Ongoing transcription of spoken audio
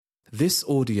This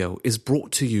audio is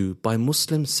brought to you by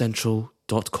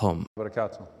MuslimCentral.com.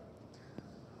 وبركاته.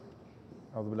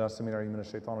 أعوذ بالله السميع العليم من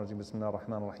الشيطان الرجيم. بسم الله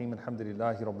الرحمن الرحيم. الحمد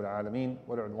لله رب العالمين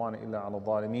ولا عدوان إلا على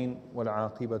الظالمين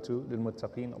والعاقبة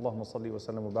للمتقين. اللهم صل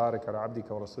وسلم وبارك على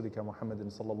عبدك ورسولك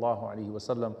محمد صلى الله عليه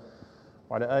وسلم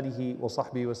وعلى آله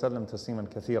وصحبه وسلم تسليما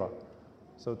كثيرا.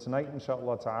 So tonight,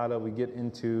 inshallah ta'ala, we get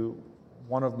into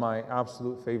one of my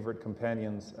absolute favorite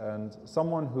companions and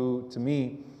someone who, to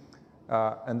me,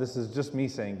 and this is just me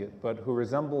saying it, but who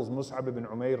resembles Mus'ab ibn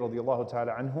Umayr radiallahu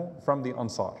ta'ala anhu from the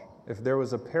Ansar. If there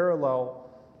was a parallel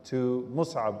to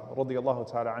Mus'ab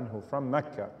radiallahu ta'ala anhu from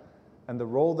Mecca and the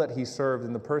role that he served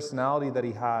and the personality that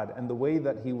he had and the way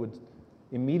that he would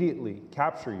immediately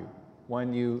capture you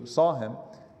when you saw him,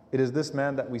 it is this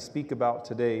man that we speak about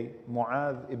today,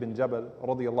 Mu'adh ibn Jabal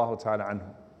radiallahu ta'ala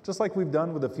anhu. Just like we've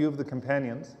done with a few of the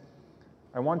companions,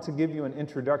 I want to give you an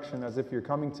introduction as if you're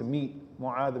coming to meet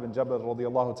Mu'adh ibn Jabal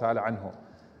radiallahu ta'ala anhu.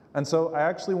 And so I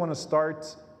actually want to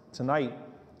start tonight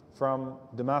from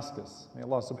Damascus. May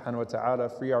Allah subhanahu wa ta'ala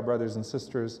free our brothers and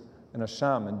sisters in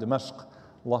Asham and Dimashq.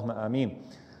 Allahumma ameen.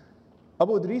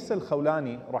 Abu Idris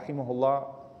al-Khawlani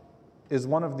rahimahullah is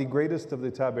one of the greatest of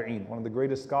the tabi'een, one of the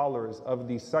greatest scholars of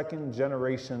the second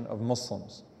generation of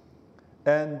Muslims.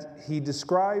 And he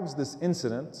describes this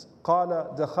incident,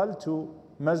 قال دخلت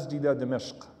مسجد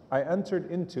دمشق. I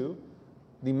entered into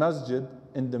the masjid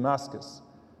in Damascus.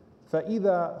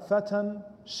 فإذا فتى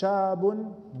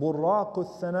شاب براق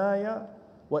الثنايا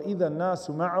وإذا الناس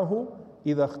معه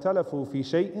إذا اختلفوا في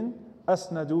شيء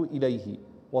أسندوا إليه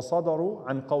وصدروا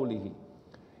عن قوله. He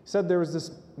said there was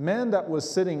this man that was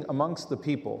sitting amongst the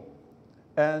people,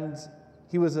 and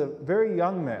he was a very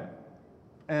young man,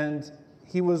 and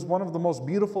he was one of the most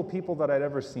beautiful people that I'd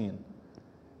ever seen.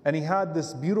 And he had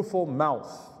this beautiful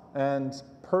mouth and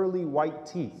pearly white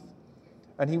teeth.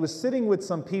 And he was sitting with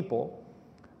some people,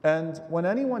 and when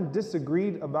anyone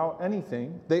disagreed about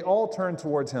anything, they all turned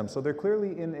towards him. So they're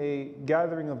clearly in a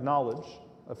gathering of knowledge,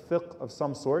 a fiqh of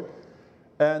some sort.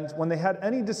 And when they had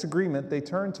any disagreement, they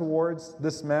turned towards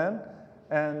this man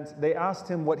and they asked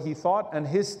him what he thought, and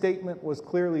his statement was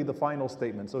clearly the final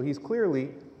statement. So he's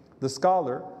clearly the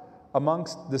scholar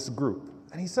amongst this group.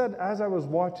 And he said, as I was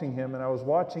watching him and I was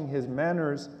watching his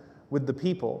manners with the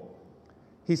people,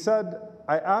 he said,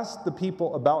 I asked the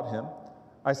people about him.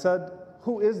 I said,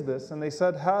 who is this? And they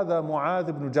said, هذا معاذ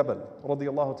ibn Jabal رضي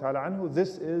الله تعالى عنه.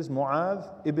 This is Mu'adh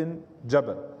ibn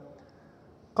Jabal.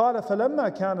 قال فلما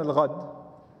كان الغد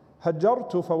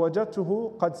هجرت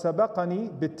فوجدته قد سبقني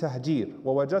بالتهجير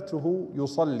ووجدته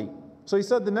يصلي. So he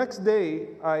said, the next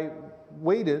day I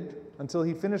waited until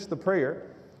he finished the prayer,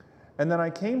 and then I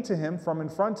came to him from in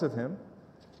front of him,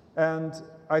 and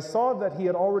I saw that he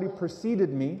had already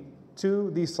preceded me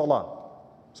to the salah.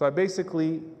 So I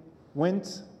basically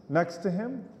went next to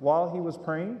him while he was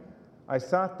praying. I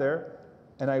sat there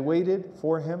and I waited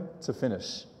for him to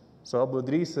finish. So Abu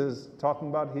Idris is talking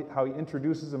about how he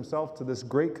introduces himself to this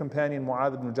great companion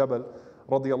Mu'adh ibn Jabal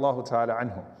radiyallahu ta'ala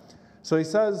anhu. So he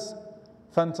says,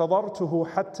 فَانْتَظَرْتُهُ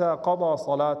حَتَّى قَضَى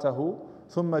صَلَاتَهُ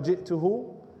ثُمَّ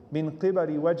جِئْتُهُ مِنْ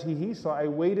قِبَلِ وَجْهِهِ. So I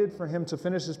waited for him to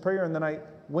finish his prayer, and then I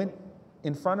went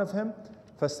in front of him,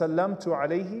 فَسَلَّمْتُ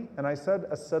عَلَيْهِ, and I said,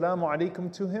 Assalamu alaikum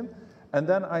to him, and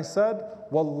then I said,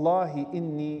 وَاللَّهِ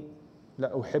إِنِّي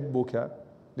لَأُحِبُّكَ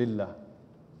لِلَّهِ.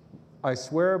 I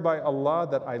swear by Allah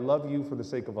that I love you for the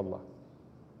sake of Allah.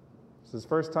 This is his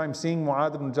first time seeing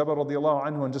Mu'adh ibn Jabal radiallahu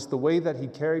anhu, and just the way that he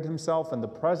carried himself and the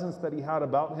presence that he had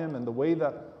about him and the way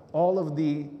that all of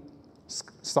the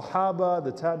Sahaba,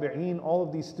 the Tabi'een, all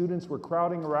of these students were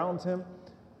crowding around him,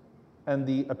 and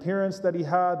the appearance that he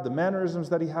had, the mannerisms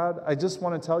that he had. I just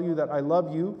want to tell you that I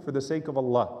love you for the sake of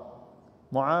Allah.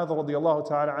 Mu'adh radiallahu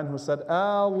ta'ala anhu said,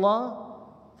 Allah,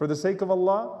 for the sake of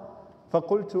Allah.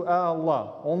 فَقُلْتُ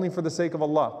Allah, only for the sake of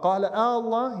Allah. قَالَ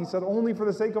Allah, he said, only for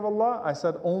the sake of Allah. I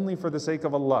said, only for the sake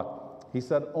of Allah. He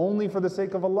said, only for the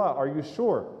sake of Allah. Are you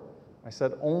sure? I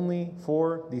said, only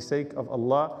for the sake of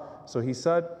Allah. So he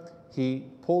said, he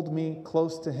pulled me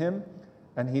close to him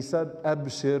and he said,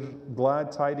 Abshir,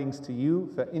 glad tidings to you.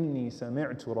 فَإِنِّي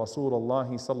سَمِعْتُ رَسُولَ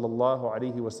اللَّهِ صَلَّى اللَّهُ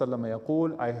عَلَيْهِ وَسَلَّمَ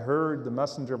يَقُولُ. I heard the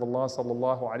Messenger of Allah صلى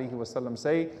الله عليه وسلم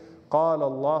say, قَالَ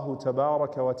اللَّهُ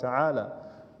تَبَارَكَ وَتَعَالَى.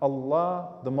 Allah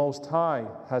the Most High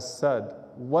has said,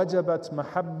 وَجَبَتْ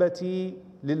مَحَبَّتِي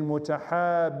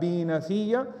لِلْمُتَحَابِينَ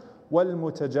فِيَّ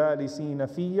وَالْمُتَجَالِسِينَ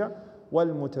فِيَّ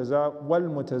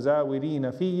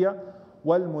وَالْمُتَزَاوِرِينَ فِيَّ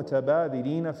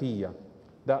وَالْمُتَبَادِلِينَ فِيَّ.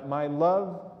 That my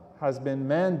love has been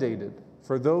mandated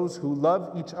for those who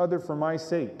love each other for my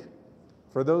sake,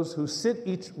 for those who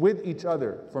sit with each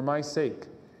other for my sake,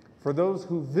 for those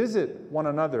who visit one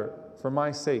another for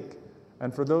my sake,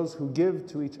 and for those who give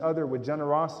to each other with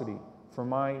generosity for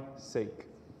my sake.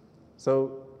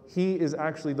 So he is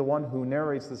actually the one who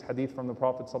narrates this hadith from the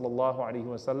Prophet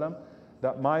ﷺ,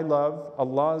 that my love,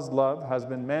 Allah's love, has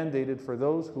been mandated for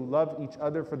those who love each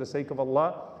other for the sake of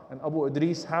Allah. And Abu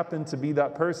Idris happened to be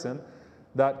that person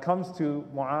that comes to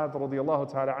Mu'adh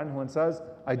radiallahu ta'ala anhu and says,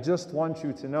 I just want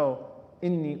you to know,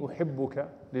 inni uhibbuka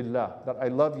lillah, that I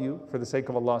love you for the sake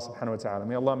of Allah subhanahu wa ta'ala.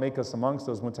 May Allah make us amongst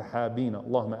those mutahabina,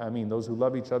 Allahumma ameen, those who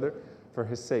love each other for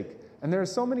His sake. And there are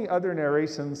so many other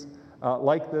narrations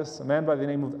like this. A man by the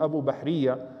name of Abu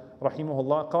Bahriya,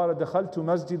 rahimahullah, قال دخلت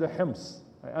مسجد حمص.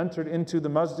 I entered into the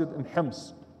masjid in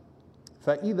Hims.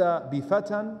 فإذا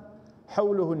بفتى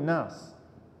حوله الناس.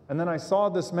 And then I saw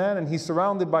this man and he's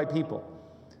surrounded by people.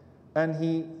 And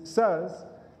he says,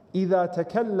 إذا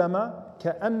تكلم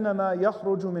كأنما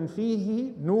يخرج من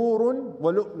فيه نور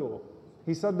ولؤلؤ.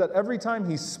 He said that every time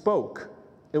he spoke,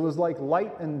 it was like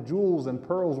light and jewels and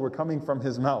pearls were coming from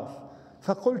his mouth.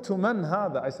 فَقُلْتُ مَنْ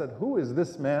هَذَا? I said, who is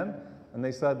this man? And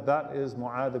they said, that is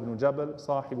Mu'adh ibn Jabal,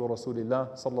 Sahibu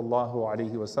Rasulillah sallallahu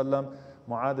alayhi wa sallam.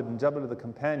 Mu'adh ibn Jabal, the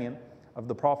companion of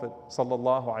the Prophet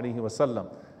sallallahu alayhi wa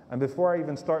sallam. And before I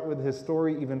even start with his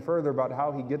story even further about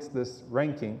how he gets this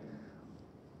ranking,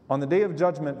 on the Day of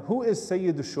Judgment, who is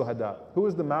Sayyid al-Shuhada? Who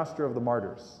is the master of the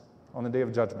martyrs on the Day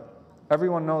of Judgment?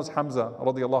 Everyone knows Hamza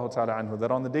radiallahu ta'ala anhu,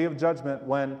 that on the Day of Judgment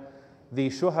when the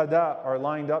shuhada are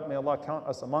lined up, may Allah count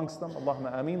us amongst them,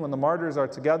 Allahumma ameen. When the martyrs are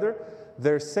together,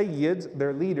 their Sayyid,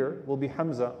 their leader, will be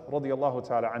Hamza radiallahu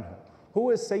ta'ala anhu. Who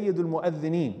is Sayyid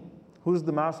al-Mu'adhineen? Who's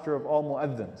the master of all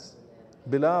mu'adhins?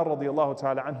 Bilal radiallahu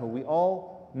ta'ala anhu. We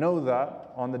all know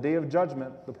that on the Day of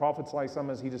Judgment, the Prophet ﷺ,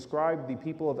 as he described the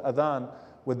people of Adhan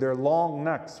with their long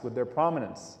necks, with their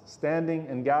prominence, standing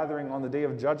and gathering on the Day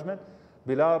of Judgment,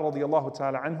 Bilal radiallahu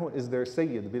ta'ala anhu is their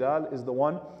Sayyid. Bilal is the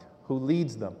one who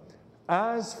leads them.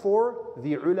 As for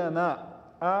the ulama,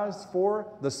 as for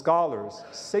the scholars,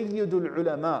 Sayyidul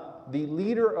ulama, the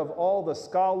leader of all the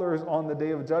scholars on the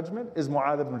Day of Judgment is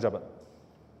Mu'adh ibn Jabal.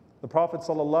 The Prophet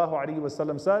sallallahu alaihi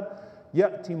wasallam said,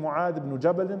 يأتي معاذ بن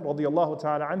جبل رضي الله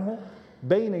تعالى عنه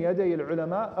بين يدي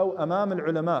العلماء أو أمام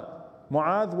العلماء.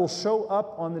 Mu'adh will show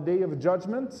up on the Day of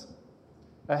Judgment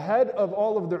ahead of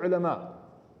all of the ulama,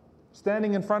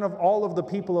 standing in front of all of the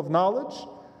people of knowledge.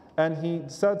 And he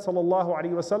said, sallallahu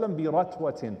alaihi wasallam,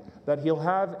 biratwatin, that he'll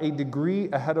have a degree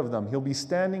ahead of them. He'll be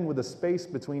standing with a space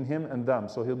between him and them.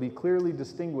 So he'll be clearly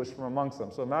distinguished from amongst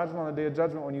them. So imagine on the Day of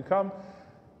Judgment when you come,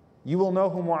 you will know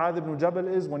who Mu'adh ibn Jabal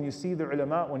is when you see the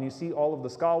ulama, when you see all of the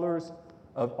scholars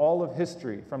of all of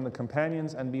history, from the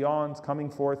companions and beyond, coming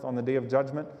forth on the Day of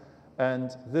Judgment.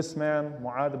 And this man,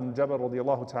 Mu'adh ibn Jabal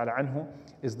radiallahu ta'ala anhu,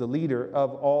 is the leader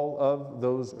of all of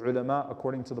those ulama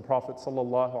according to the Prophet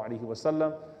sallallahu alaihi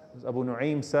wasallam. Abu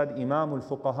Nu'aym said, Imam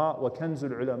al-Fuqaha wa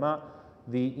Kanzul ulama,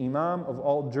 the Imam of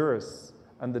all jurists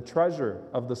and the treasure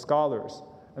of the scholars.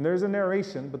 And there's a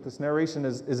narration, but this narration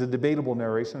is a debatable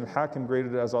narration. Hakim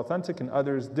graded it as authentic and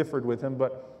others differed with him,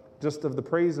 but just of the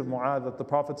praise of Mu'adh that the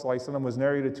Prophet ﷺ was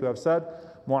narrated to have said,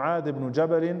 Mu'adh ibn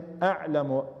Jabal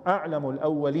a'lamu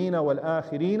al-awwalina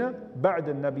wal-akhirina ba'da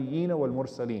al-nabiyyina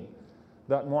wal-mursaleen.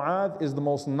 That Mu'adh is the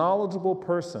most knowledgeable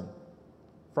person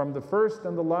from the first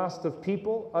and the last of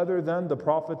people other than the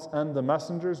prophets and the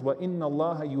messengers. وَإِنَّ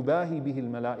اللَّهَ يُبَاهِي بِهِ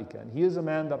الْمَلَائِكَةِ. And he is a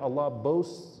man that Allah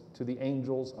boasts to the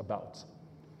angels about.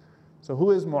 So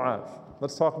who is Mu'adh?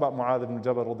 Let's talk about Mu'adh ibn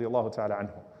Jabal radiallahu ta'ala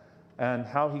anhu and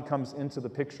how he comes into the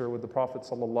picture with the Prophet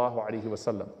sallallahu alaihi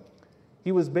wasallam.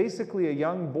 He was basically a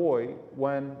young boy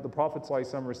when the Prophet sallallahu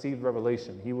alaihi wasallam received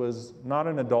revelation. He was not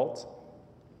an adult.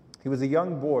 He was a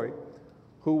young boy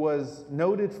who was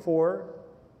noted for,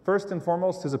 first and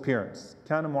foremost, his appearance.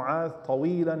 كان معاذ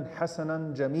طويلا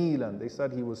حسنا جميلا. They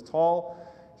said he was tall,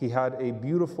 he had a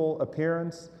beautiful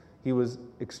appearance, he was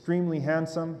extremely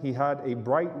handsome, he had a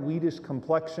bright wheatish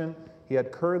complexion, he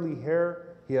had curly hair,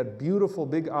 he had beautiful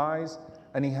big eyes,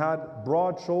 and he had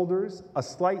broad shoulders, a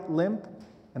slight limp,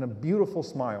 and a beautiful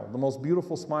smile, the most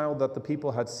beautiful smile that the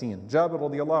people had seen. Jabir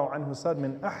radiallahu anhu said,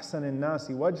 من أحسن الناس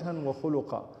وجها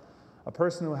وخلقا. A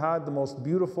person who had the most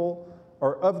beautiful,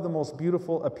 or of the most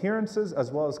beautiful appearances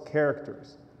as well as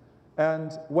characters.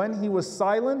 And when he was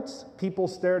silent, people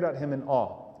stared at him in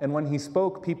awe. And when he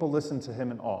spoke, people listened to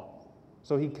him in awe.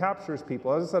 So he captures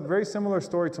people. As I said, very similar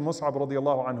story to Mus'ab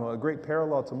radiallahu anhu, a great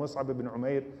parallel to Mus'ab ibn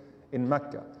Umayr in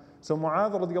Mecca. So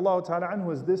Mu'adh radiallahu ta'ala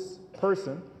anhu is this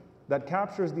person that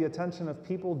captures the attention of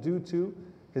people due to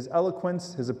his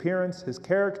eloquence, his appearance, his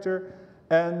character,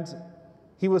 and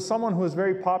he was someone who was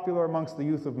very popular amongst the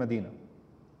youth of Medina.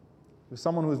 He was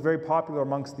someone who was very popular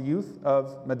amongst the youth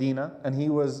of Medina, and he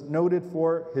was noted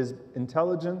for his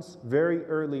intelligence very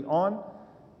early on.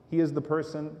 He is the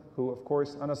person who, of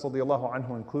course, Anas radiallahu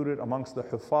anhu included amongst the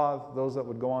Huffaz, those that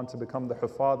would go on to become the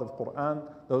Huffaz of Quran,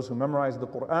 those who memorize the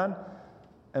Quran.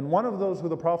 And one of those who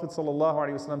the Prophet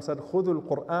ﷺ said, خُذُوا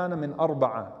الْقُرْآنَ مِنْ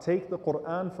أَرْبَعَةٍ. Take the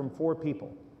Quran from 4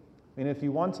 people. I mean, if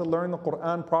you want to learn the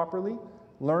Quran properly,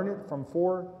 learn it from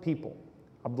 4 people.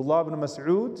 Abdullah ibn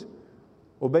Mas'ud,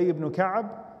 Ubay ibn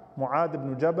Ka'ab, Mu'adh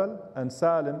ibn Jabal, and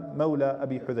Salim, Mawla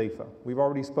Abi Hudayfa. We've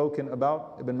already spoken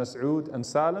about Ibn Mas'ud and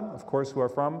Salim, of course, who are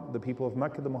from the people of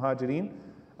Mecca, the Muhajirin.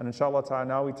 And inshallah ta'ala,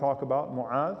 now we talk about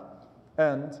Mu'adh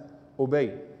and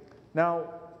Ubay.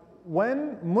 Now,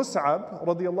 when Mus'ab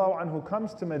radiallahu anhu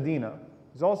comes to Medina,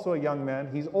 he's also a young man,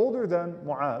 he's older than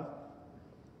Mu'adh.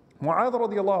 Mu'adh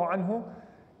radiallahu anhu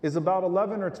is about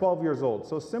 11 or 12 years old,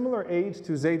 so similar age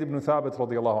to Zayd ibn Thabit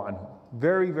radiallahu anhu,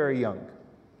 very, very young.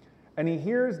 And he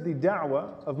hears the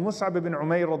da'wah of Mus'ab ibn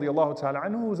Umayr radiallahu ta'ala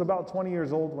anhu, who's about 20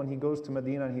 years old when he goes to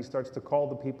Medina and he starts to call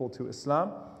the people to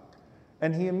Islam.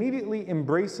 And he immediately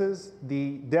embraces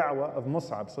the da'wah of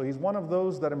Mus'ab. So he's one of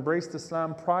those that embraced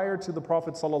Islam prior to the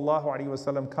Prophet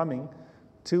ﷺ coming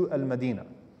to Al-Madinah.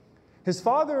 His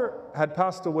father had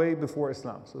passed away before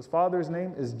Islam. So his father's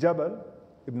name is Jabal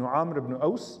ibn Amr ibn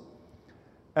Aus.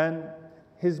 And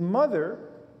his mother,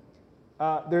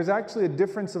 there's actually a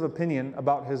difference of opinion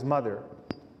about his mother.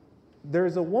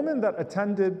 There's a woman that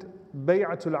attended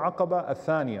Bay'atul Aqaba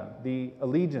al-Thaniya, the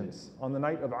allegiance on the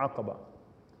night of Aqaba.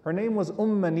 Her name was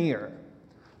Manir.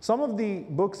 Some of the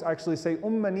books actually say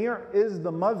Manir is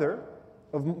the mother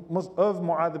of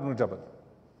Mu'adh ibn Jabal.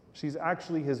 She's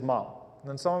actually his mom. And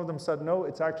then some of them said no,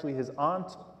 it's actually his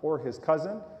aunt or his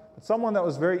cousin, but someone that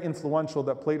was very influential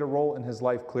that played a role in his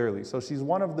life clearly. So she's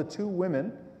one of the 2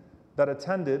 women that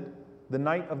attended the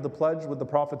night of the pledge with the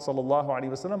Prophet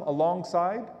ﷺ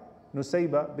alongside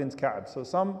Nusayba bint Ka'b. So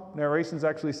some narrations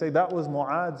actually say that was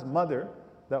Mu'adh's mother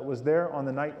that was there on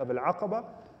the night of Al-Aqaba.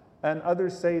 And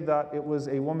others say that it was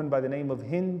a woman by the name of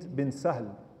Hind bin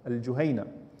Sahl al-Juhayna,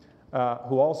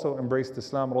 who also embraced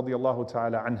Islam radiyallahu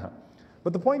ta'ala anha.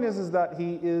 But the point is that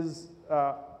he is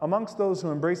amongst those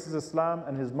who embraces Islam,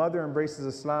 and his mother embraces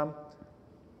Islam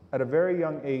at a very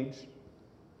young age.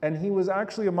 And he was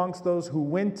actually amongst those who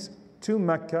went to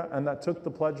Mecca and that took the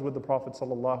pledge with the Prophet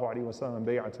sallallahu alaihi wasallam in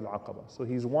Bay'atul Aqaba. So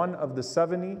he's one of the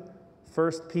 70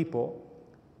 first people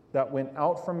that went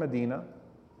out from Medina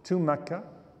to Mecca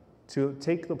to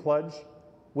take the pledge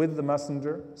with the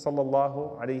Messenger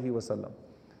sallallahu alaihi wasallam.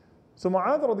 So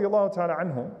Mu'adh radiallahu ta'ala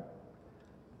anhu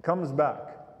comes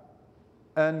back,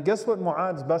 and guess what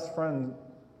Mu'adh's best friend,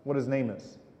 what his name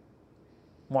is?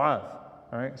 Mu'adh.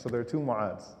 All right, so there are 2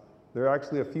 Mu'adhs. There are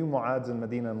actually a few Mu'adhs in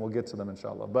Medina, and we'll get to them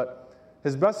inshallah. But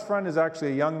his best friend is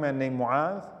actually a young man named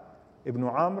Mu'adh ibn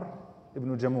Amr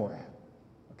ibn Jamuh.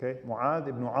 Okay, Mu'adh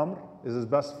ibn Amr is his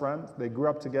best friend. They grew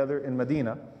up together in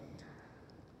Medina.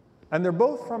 And they're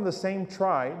both from the same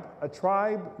tribe, a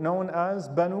tribe known as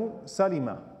Banu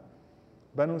Salima.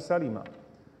 Banu Salima.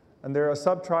 And they're a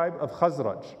sub-tribe of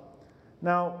Khazraj.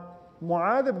 Now,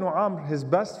 Mu'adh ibn Amr, his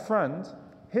best friend,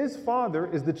 his father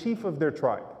is the chief of their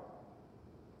tribe.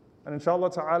 And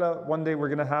inshallah ta'ala, one day we're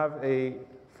going to have a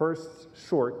first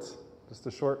short, just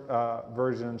a short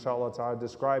version, inshallah ta'ala,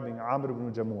 describing Amr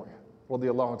ibn Jamuh,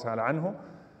 radiyallahu ta'ala anhu.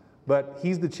 But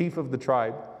he's the chief of the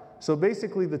tribe. So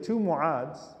basically, the 2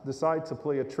 Mu'adhs decide to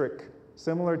play a trick,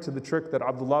 similar to the trick that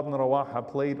Abdullah ibn Rawaha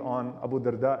played on Abu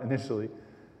Darda initially.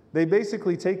 They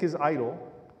basically take his idol,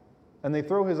 and they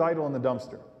throw his idol in the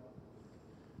dumpster.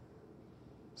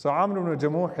 So Amr ibn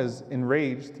Jamuh is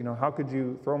enraged, how could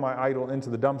you throw my idol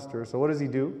into the dumpster? So what does he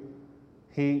do?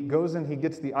 He goes and he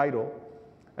gets the idol,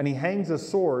 and he hangs a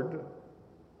sword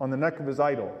on the neck of his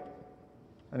idol.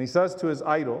 And he says to his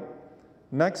idol,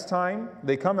 next time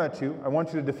they come at you, I want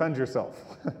you to defend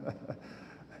yourself.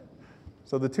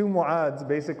 So the 2 Mu'adhs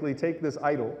basically take this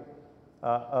idol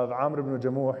of Amr ibn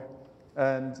Jamuh,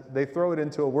 and they throw it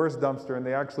into a worse dumpster, and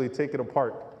they actually take it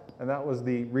apart. And that was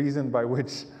the reason by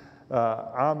which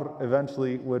Amr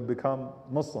eventually would become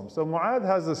Muslim. So Mu'adh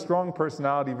has a strong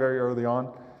personality very early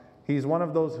on. He's one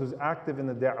of those who's active in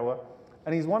the da'wah,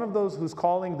 and he's one of those who's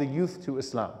calling the youth to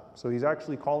Islam. So he's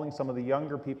actually calling some of the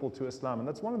younger people to Islam. And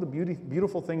that's one of the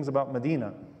beautiful things about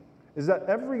Medina, is that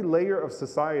every layer of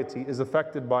society is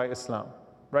affected by Islam.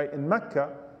 Right? In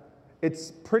Mecca,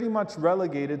 it's pretty much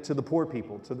relegated to the poor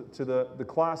people, to the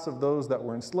class of those that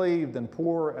were enslaved and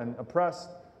poor and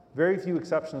oppressed. Very few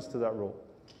exceptions to that rule.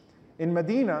 In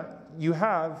Medina, you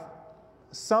have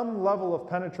some level of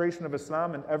penetration of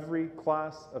Islam in every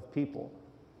class of people.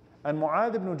 And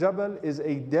Mu'adh ibn Jabal is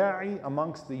a da'i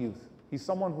amongst the youth. He's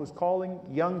someone who's calling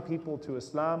young people to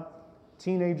Islam,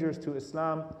 teenagers to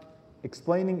Islam,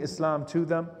 explaining Islam to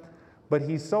them. but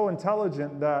he's so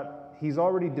intelligent that he's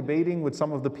already debating with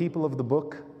some of the people of the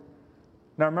book.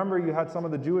 Now remember, you had some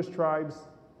of the Jewish tribes,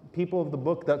 people of the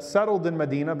book, that settled in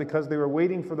Medina because they were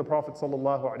waiting for the Prophet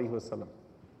ﷺ.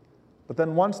 But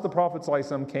then once the Prophet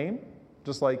ﷺ came,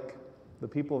 just like the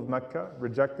people of Mecca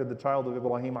rejected the child of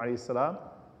Ibrahim alayhi,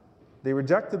 they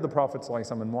rejected the Prophet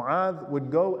ﷺ, and Mu'adh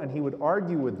would go and he would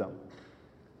argue with them.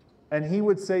 And he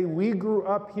would say, we grew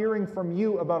up hearing from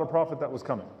you about a prophet that was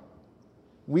coming.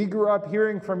 We grew up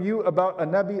hearing from you about a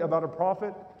Nabi, about a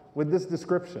prophet with this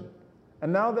description.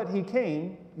 And now that he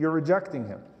came, you're rejecting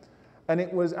him. And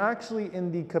it was actually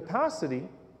in the capacity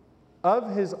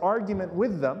of his argument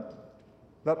with them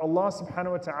that Allah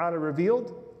subhanahu wa ta'ala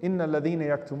revealed, إِنَّ الَّذِينَ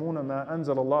يَكْتُمُونَ مَا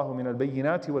أَنزَلَ اللَّهُ مِنَ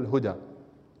الْبَيِّنَاتِ وَالْهُدَى.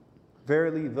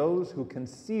 Verily, those who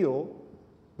conceal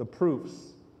the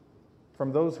proofs,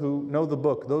 from those who know the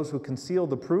book, those who conceal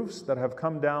the proofs that have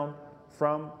come down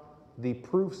from the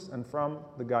proofs and from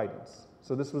the guidance.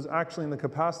 So this was actually in the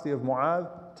capacity of Mu'adh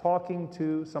talking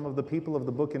to some of the people of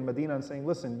the book in Medina and saying,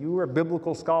 listen, you are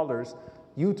biblical scholars,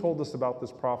 you told us about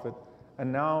this prophet,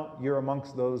 and now you're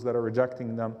amongst those that are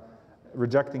rejecting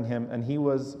him, and he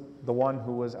was the one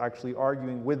who was actually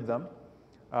arguing with them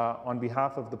on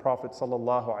behalf of the Prophet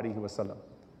sallallahu alaihi wasallam.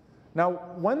 Now,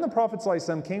 when the Prophet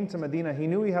ﷺ came to Medina, he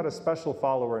knew he had a special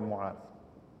follower in Mu'adh.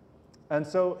 And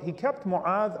so he kept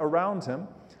Mu'adh around him,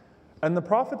 and the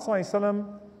Prophet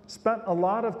ﷺ spent a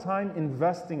lot of time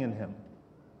investing in him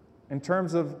in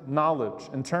terms of knowledge,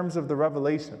 in terms of the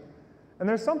revelation. And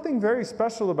there's something very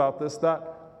special about this, that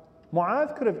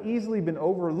Mu'adh could have easily been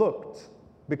overlooked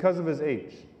because of his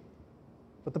age.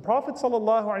 But the Prophet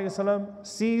ﷺ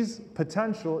sees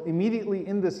potential immediately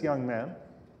in this young man,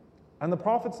 and the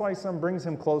Prophet ﷺ brings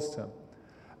him close to him.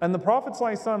 And the Prophet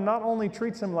ﷺ not only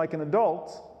treats him like an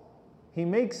adult, he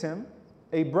makes him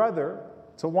a brother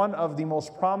to one of the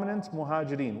most prominent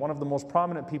muhajirin, one of the most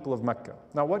prominent people of Mecca.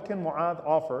 Now what can Mu'adh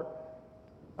offer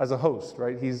as a host,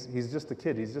 right? He's just a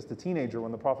kid, he's just a teenager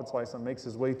when the Prophet ﷺ makes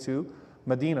his way to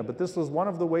Medina. But this was one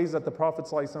of the ways that the Prophet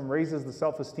ﷺ raises the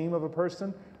self-esteem of a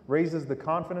person, raises the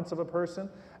confidence of a person,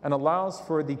 and allows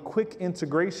for the quick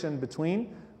integration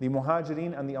between the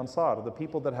Muhajirin and the Ansar, the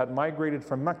people that had migrated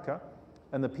from Mecca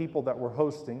and the people that were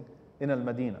hosting in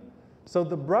Al-Madinah. So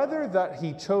the brother that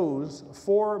he chose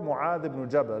for Mu'adh ibn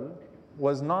Jabal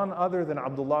was none other than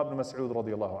Abdullah ibn Mas'ud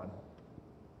radiallahu anhu.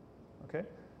 Okay?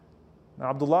 Now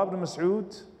Abdullah ibn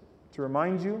Mas'ud, to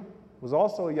remind you, was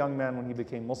also a young man when he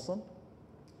became Muslim.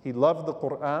 He loved the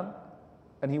Quran,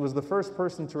 and he was the first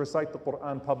person to recite the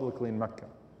Quran publicly in Mecca.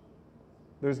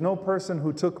 There's no person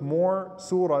who took more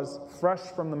surahs fresh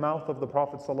from the mouth of the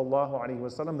Prophet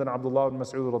ﷺ than Abdullah ibn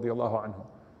Mas'ud radiallahu anhu.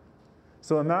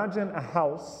 So imagine a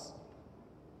house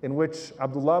in which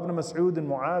Abdullah ibn Mas'ud and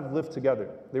Mu'adh lived together.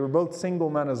 They were both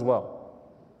single men as well,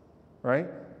 right?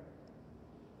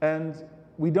 And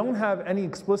we don't have any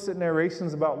explicit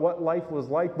narrations about what life was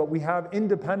like, but we have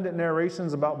independent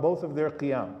narrations about both of their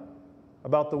qiyam,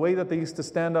 about the way that they used to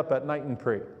stand up at night and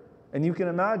pray. And you can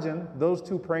imagine those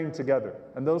two praying together,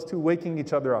 and those two waking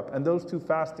each other up, and those two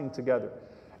fasting together,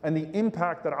 and the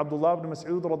impact that Abdullah ibn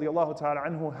Mas'ud radiallahu ta'ala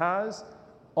anhu has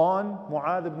on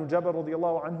Mu'adh ibn Jabal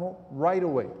radiallahu anhu right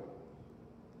away.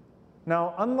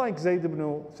 Now, unlike Zayd ibn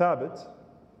Thabit,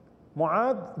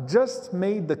 Mu'adh just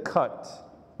made the cut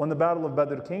when the Battle of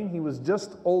Badr came. He was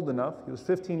just old enough, he was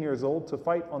 15 years old, to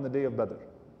fight on the day of Badr.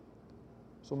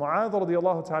 So Mu'adh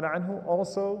radiallahu ta'ala anhu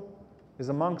also is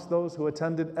amongst those who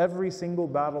attended every single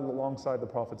battle alongside the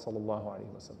Prophet sallallahu alaihi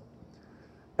wasallam.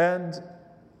 And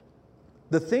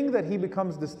the thing that he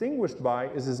becomes distinguished by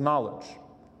is his knowledge,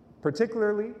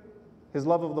 particularly his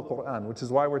love of the Quran, which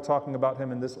is why we're talking about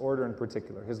him in this order in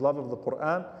particular. His love of the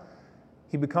Quran.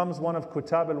 He becomes one of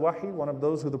Kutab al-Wahi, one of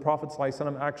those who the Prophet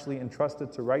ﷺ actually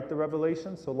entrusted to write the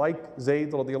revelation. So like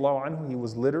Zayd radiallahu anhu, he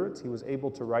was literate, he was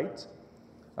able to write,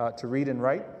 to read and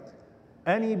write.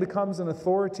 And he becomes an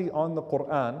authority on the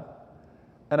Quran.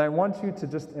 And I want you to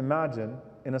just imagine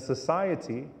in a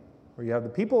society where you have the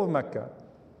people of Mecca,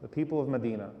 the people of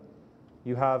Medina,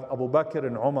 you have Abu Bakr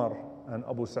and Umar and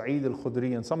Abu Sa'id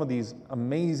al-Khudri and some of these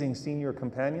amazing senior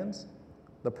companions.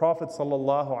 The Prophet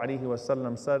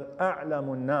ﷺ said, أَعْلَمُ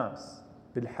النَّاسِ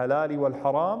بِالْحَلَالِ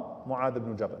وَالْحَرَامِ Mu'adh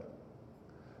ibn Jabal.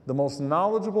 The most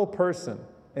knowledgeable person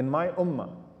in my ummah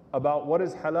about what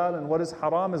is halal and what is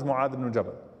haram is Mu'adh ibn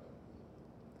Jabal.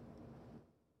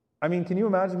 I mean, can you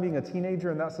imagine being a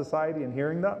teenager in that society and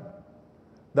hearing that?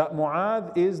 That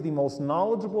Mu'adh is the most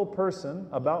knowledgeable person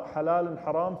about halal and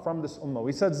haram from this ummah.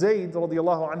 We said Zayd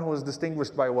radiallahu anhu was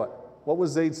distinguished by what? What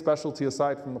was Zayd's specialty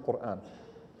aside from the Quran?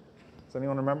 Does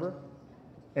anyone remember?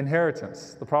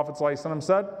 Inheritance. The Prophet ﷺ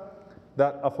said,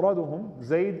 that أفرادهم,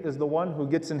 Zayd is the one who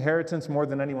gets inheritance more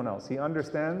than anyone else. He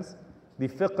understands the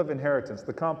fiqh of inheritance,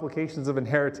 the complications of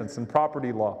inheritance and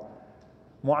property law.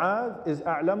 Mu'adh is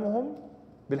أعلمهم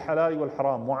بالحلال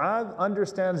والحرام. Mu'adh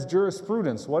understands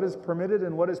jurisprudence, what is permitted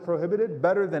and what is prohibited,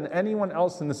 better than anyone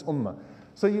else in this ummah.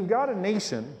 So you've got a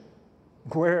nation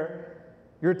where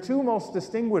your two most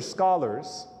distinguished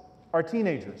scholars are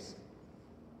teenagers.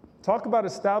 Talk about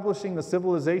establishing a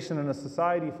civilization and a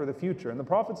society for the future. And the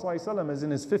Prophet ﷺ is in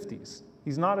his 50s.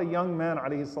 He's not a young man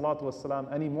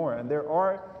ﷺ anymore. And there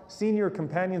are senior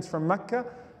companions from Mecca,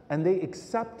 and they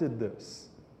accepted this.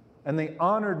 And they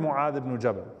honored Mu'adh ibn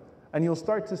Jabal. And you'll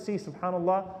start to see,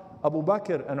 subhanAllah, Abu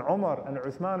Bakr and Umar and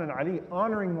Uthman and Ali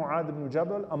honoring Mu'adh ibn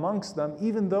Jabal amongst them,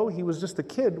 even though he was just a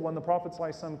kid when the Prophet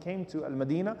ﷺ came to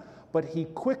Al-Madinah. But he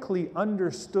quickly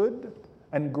understood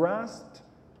and grasped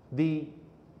the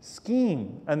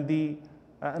scheme and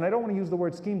and I don't want to use the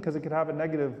word scheme because it could have a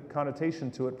negative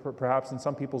connotation to it perhaps in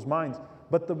some people's minds,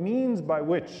 but the means by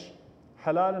which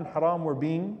halal and haram were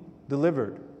being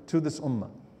delivered to this ummah,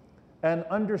 and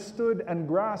understood and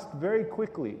grasped very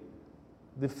quickly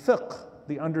the fiqh,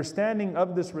 the understanding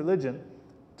of this religion,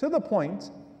 to the point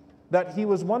that he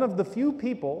was one of the few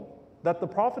people that the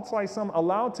Prophet ﷺ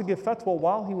allowed to give fatwa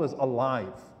while he was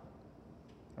alive.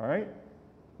 All right?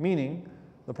 Meaning,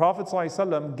 the Prophet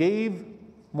ﷺ gave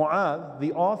Mu'adh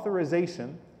the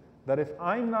authorization that if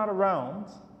I'm not around,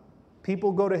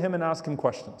 people go to him and ask him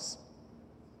questions.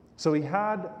 So he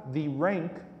had the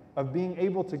rank of being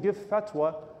able to give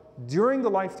fatwa during the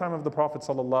lifetime of the Prophet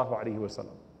ﷺ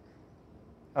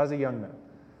as a young man.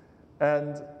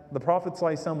 And the Prophet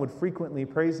ﷺ would frequently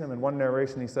praise him. In one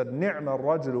narration he said, نِعْمَ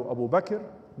الرَّجُلُ Abu Bakr,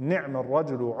 نِعْمَ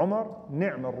الرَّجُلُ Umar,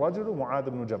 نِعْمَ الرَّجُلُ Mu'adh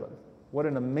ibn Jabal. What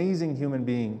an amazing human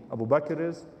being Abu Bakr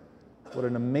is. What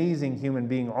an amazing human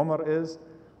being Umar is.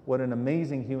 What an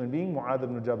amazing human being Mu'adh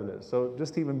ibn Jabal is. So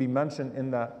just to even be mentioned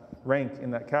in that rank, in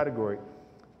that category,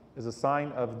 is a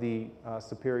sign of the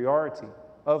superiority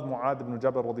of Mu'adh ibn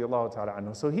Jabal radiallahu ta'ala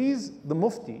anhu. So he's the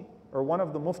mufti, or one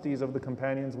of the muftis of the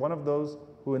companions, one of those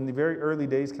who in the very early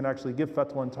days can actually give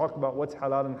fatwa and talk about what's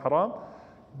halal and haram,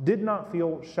 did not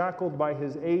feel shackled by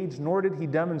his age, nor did he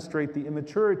demonstrate the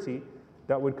immaturity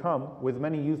that would come with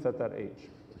many youth at that age.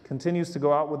 Continues to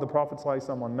go out with the Prophet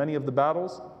ﷺ on many of the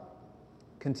battles,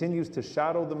 continues to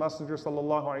shadow the Messenger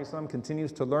ﷺ,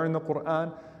 continues to learn the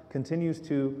Quran, continues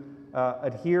to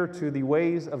adhere to the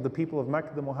ways of the people of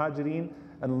Mecca, the Muhajirin,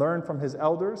 and learn from his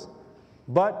elders.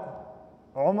 But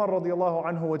Umar radiallahu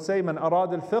anhu would say, "Man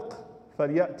arad al-fiqh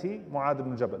falyati Mu'adh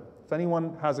ibn Jabal." If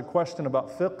anyone has a question about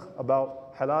fiqh,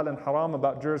 about halal and haram,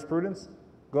 about jurisprudence,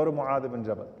 go to Mu'adh ibn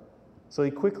Jabal. So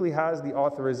he quickly has the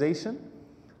authorization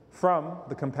from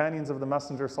the companions of the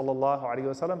Messenger sallallahu alaihi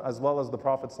wasallam, as well as the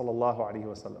Prophet sallallahu alaihi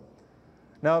wasallam.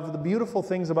 Now, the beautiful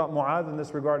things about Mu'adh in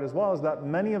this regard as well is that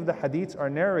many of the hadiths are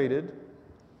narrated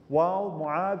while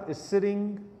Mu'adh is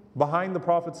sitting behind the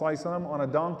Prophet ﷺ on a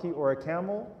donkey or a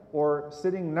camel, or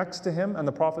sitting next to him and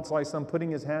the Prophet ﷺ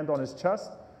putting his hand on his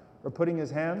chest or putting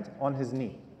his hand on his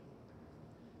knee.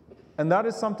 And that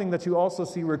is something that you also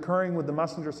see recurring with the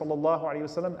Messenger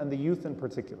ﷺ and the youth in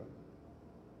particular.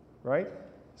 Right?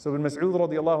 So Ibn Mas'ud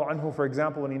radiallahu anhu, for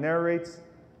example, when he narrates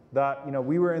that,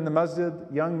 we were in the masjid,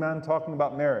 young man talking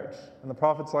about marriage. And the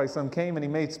Prophet ﷺ came and he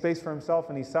made space for himself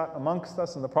and he sat amongst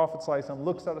us, and the Prophet ﷺ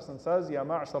looks at us and says, Ya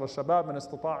ma'ashar al-shabab man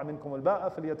istata'a minkum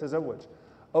al-ba'a falyatazawwaj.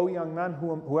 O young man,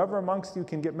 whoever amongst you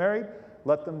can get married,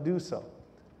 let them do so.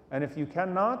 And if you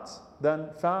cannot, then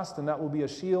fast, and that will be a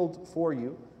shield for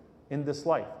you in this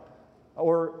life.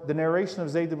 Or the narration of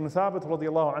Zayd ibn Thabit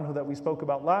radiallahu anhu that we spoke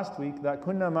about last week, that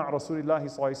kunna ma' Rasulillahi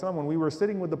sallallahu alaihi wasallam, when we were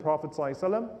sitting with the Prophet sallallahu alaihi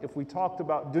wasallam, if we talked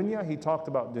about dunya, he talked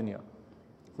about dunya.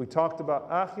 If we talked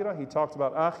about akhirah, he talked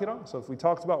about akhirah. So if we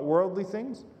talked about worldly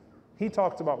things, he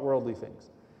talked about worldly things.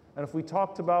 And if we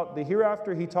talked about the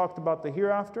hereafter, he talked about the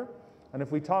hereafter. And if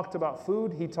we talked about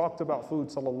food, he talked about food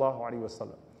sallallahu alaihi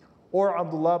wasallam. Or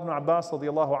Abdullah ibn Abbas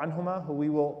radiallahu anhuma, who we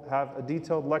will have a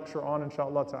detailed lecture on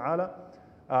inshallah ta'ala,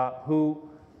 who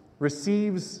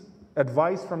receives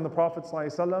advice from the Prophet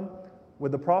ﷺ,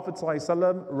 with the Prophet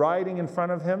ﷺ riding in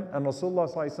front of him and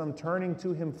Rasulullah ﷺ turning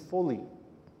to him fully.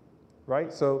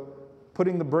 Right? So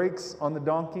putting the brakes on the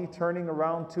donkey, turning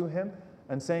around to him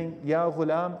and saying, Ya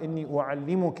ghulam inni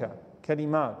u'allimuka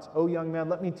kalimat. Oh young man,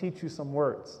 let me teach you some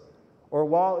words. Or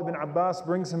while Ibn Abbas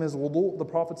brings him his wudu, the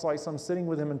Prophet ﷺ sitting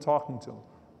with him and talking to him.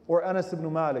 Or Anas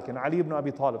ibn Malik and Ali ibn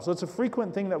Abi Talib. So it's a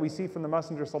frequent thing that we see from the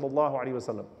Messenger sallallahu alaihi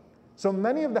wasallam. So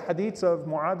many of the hadiths of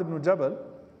Mu'adh ibn Jabal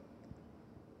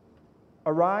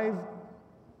arrive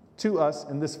to us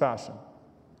in this fashion.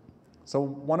 So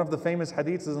one of the famous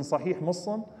hadiths is in Sahih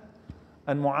Muslim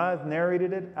And Mu'adh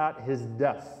narrated it at his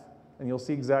death. And you'll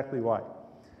see exactly why.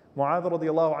 Mu'adh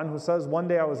radiallahu anhu says, one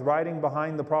day I was riding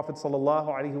behind the Prophet sallallahu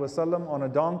alaihi wasallam on a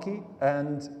donkey,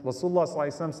 and Rasulullah sallallahu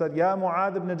alaihi wasallam said, Ya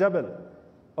Mu'adh ibn Jabal,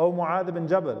 O Mu'adh ibn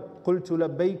Jabal, قلت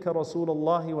لبيك رسول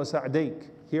الله وسعديك.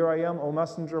 Here I am, O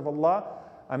Messenger of Allah,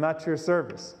 I'm at your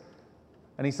service.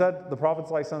 And he said, the Prophet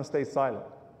sallallahu alaihi wasallam stayed silent.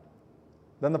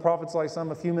 Then the Prophet ﷺ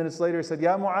a few minutes later said,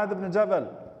 Ya Mu'adh ibn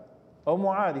Jabal, O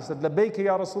Mu'adh. He said, Labbayka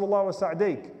ya Rasulullah wa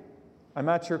sa'dayk. I'm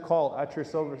at your call, at your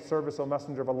service, O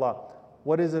Messenger of Allah.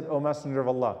 What is it, O Messenger of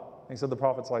Allah? And he said the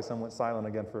Prophet ﷺ went silent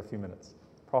again for a few minutes.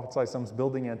 The Prophet ﷺ is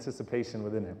building anticipation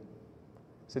within him.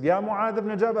 He said, Ya Mu'adh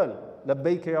ibn Jabal,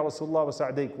 Labbayka ya Rasulullah wa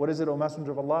sa'dayk. What is it, O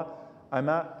Messenger of Allah? I'm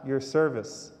at your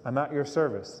service. I'm at your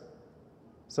service.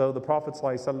 So the Prophet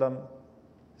ﷺ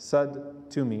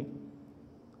said to me,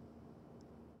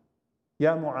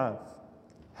 Ya Mu'adh,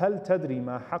 هل تدري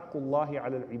ما حق الله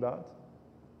على العباد?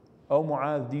 O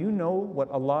Mu'adh, do you know what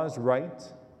Allah's right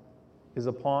is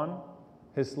upon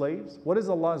His slaves? What is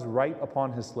Allah's right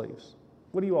upon His slaves?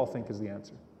 What do you all think is the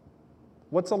answer?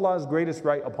 What's Allah's greatest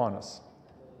right upon us?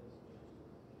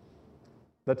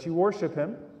 That you worship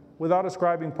Him without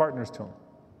ascribing partners to Him.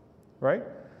 Right?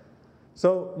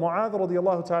 So Mu'adh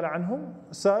radiallahu ta'ala anhum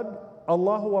said,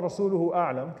 Allahu wa rasuluhu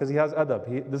a'lam, because he has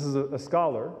adab. This is a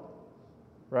scholar,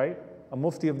 right? A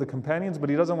mufti of the companions, but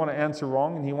he doesn't want to answer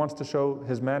wrong, and he wants to show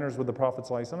his manners with the Prophet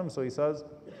ﷺ. So he says,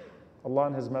 Allah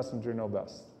and His Messenger know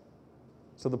best.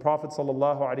 So the Prophet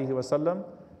ﷺ,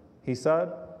 he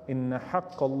said, إِنَّ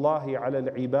حَقَّ اللَّهِ عَلَى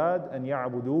الْعِبَادِ أَنْ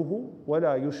يَعْبُدُوهُ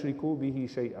وَلَا يُشْرِكُوا بِهِ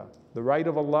شَيْئًا. The right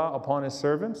of Allah upon His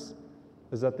servants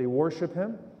is that they worship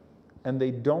Him and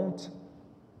they don't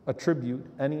attribute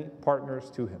any partners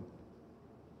to Him.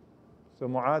 So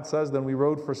Mu'adh says, then we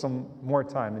rode for some more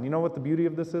time. And you know what the beauty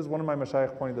of this is? One of my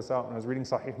mashayikh pointed this out when I was reading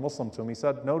Sahih Muslim to him. He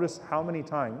said, notice how many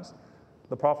times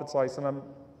the Prophet ﷺ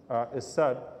is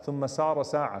said, ثُمَّ سَارَ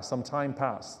سَاعَةً, some time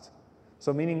passed.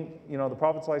 So meaning, the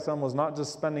Prophet ﷺ was not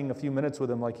just spending a few minutes with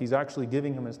him, like he's actually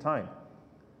giving him his time.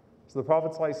 So the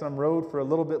Prophet ﷺ rode for a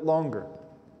little bit longer.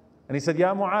 And he said,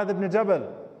 Ya Mu'adh ibn Jabal.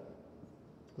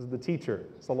 This is the teacher,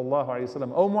 sallallahu alayhi wa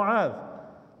sallam. O Mu'adh.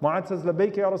 Mu'adh says,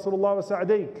 Labbayka ya Rasulullah wa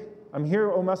sa'dayk. I'm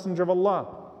here, O Messenger of Allah.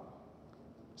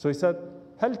 So he said,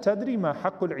 هل تدري ما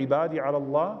حق العباد على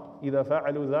الله إذا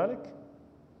فعلوا ذلك?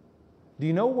 Do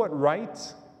you know what right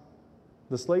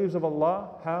the slaves of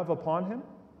Allah have upon Him?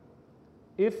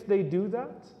 If they do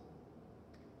that,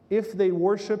 if they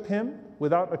worship Him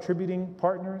without attributing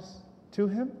partners to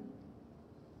Him?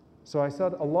 So I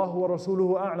said, Allahu wa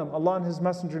rasuluhu a'lam. Allah and His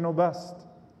Messenger know best.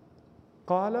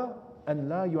 قال أن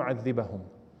لا يعذبهم.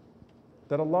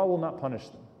 That Allah will not punish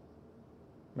them.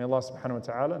 May Allah subhanahu wa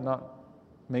ta'ala not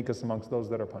make us amongst those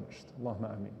that are punished.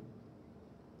 Allahumma ameen.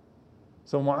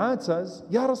 So Mu'adh says,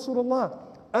 Ya Rasulullah,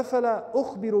 أَفَلَا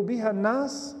أُخْبِرُ بِهَا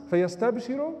النَّاسِ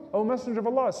فَيَسْتَبْشِرُوا? O Messenger of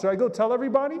Allah, should I go tell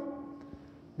everybody?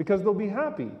 Because they'll be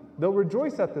happy. They'll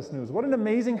rejoice at this news. What an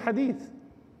amazing hadith.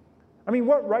 I mean,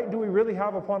 what right do we really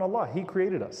have upon Allah? He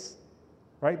created us.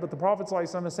 Right? But the Prophet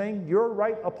ﷺ is saying, your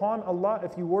right upon Allah,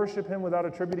 if you worship Him without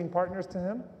attributing partners to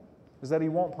Him, is that He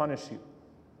won't punish you.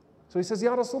 So he says,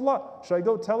 Ya Rasulullah, should I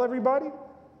go tell everybody?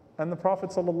 And the Prophet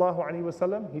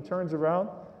ﷺ, he turns around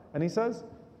and he says,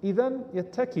 إِذَنْ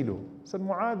يَتَّكِلُوا. He said,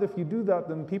 Mu'adh, if you do that,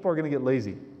 then people are going to get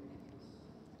lazy.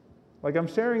 Like, I'm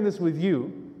sharing this with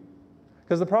you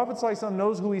because the Prophet ﷺ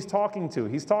knows who he's talking to.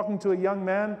 He's talking to a young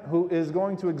man who is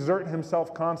going to exert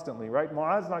himself constantly, right?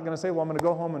 Mu'adh's not going to say, well, I'm going to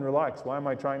go home and relax. Why am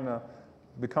I trying to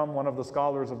become one of the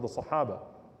scholars of the Sahaba?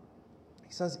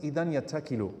 He says, إِذَنْ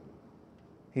يَتَّكِلُوا.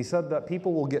 He said that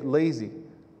people will get lazy.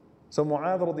 So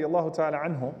Mu'adh radiallahu ta'ala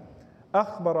anhu,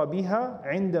 أخبر بها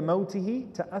عند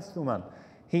موته تأثما.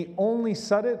 He only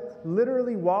said it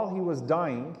literally while he was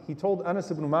dying. He told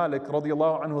Anas ibn Malik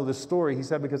radiallahu anhu this story. He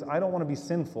said, because I don't want to be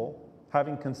sinful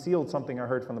having concealed something I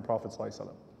heard from the Prophet sallallahu alaihi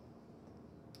wasallam.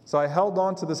 So I held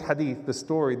on to this hadith, this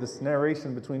story, this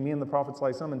narration between me and the Prophet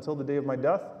sallallahu alaihi wasallam until the day of my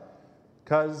death,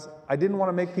 because I didn't want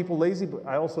to make people lazy, but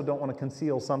I also don't want to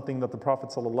conceal something that the Prophet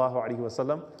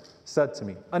ﷺ said to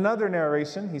me. Another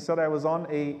narration, he said I was on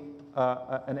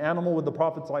an animal with the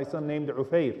Prophet ﷺ named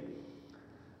Ufayr.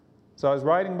 So I was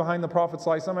riding behind the Prophet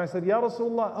ﷺ and I said, Ya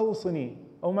Rasulullah, awsini,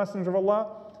 O Messenger of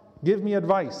Allah, give me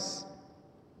advice.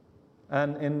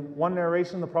 And in one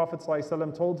narration, the Prophet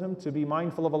ﷺ told him to be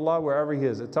mindful of Allah wherever he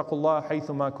is. Ittaqullah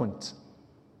haythuma kunt.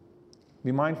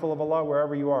 Be mindful of Allah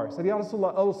wherever you are. He said, Ya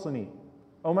Rasulullah, awsini,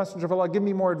 O Messenger of Allah, give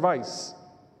me more advice.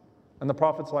 And the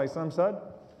Prophet ﷺ said,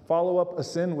 follow up a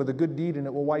sin with a good deed and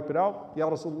it will wipe it out. Ya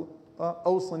Rasulullah,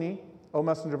 awsini, O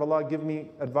Messenger of Allah, give me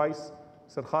advice.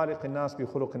 He said, خَالِقِ النَّاسِ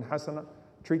بِخُلُقٍ حَسَنًا.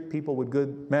 Treat people with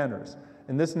good manners.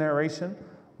 In this narration,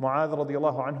 Mu'adh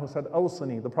radiallahu anhu said,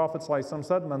 Awsani, the Prophet ﷺ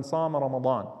said, Man sama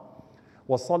Ramadan,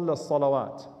 wa salla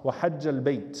salawat, wa hajj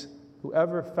al-bayt.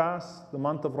 Whoever fasts the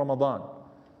month of Ramadan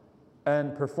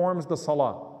and performs the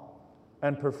salah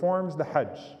and performs the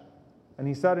hajj. And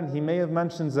he said, and he may have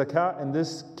mentioned zakat in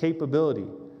this capability,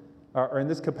 or in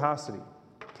this capacity.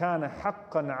 كان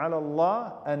حقا على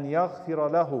الله أن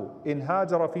يغفر له إن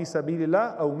هاجر في سبيل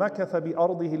الله أو مكث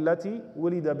بأرضه التي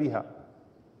ولد بها.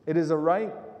 It is a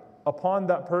right upon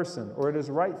that person, or it is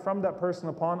right from that person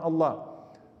upon Allah,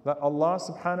 that Allah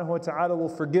subhanahu wa ta'ala will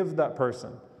forgive that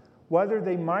person, whether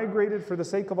they migrated for the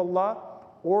sake of Allah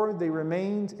or they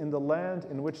remained in the land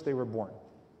in which they were born.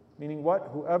 Meaning what?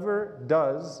 Whoever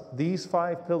does these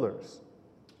 5 pillars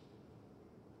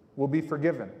will be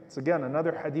forgiven. It's again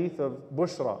another hadith of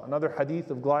bushra, another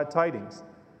hadith of glad tidings.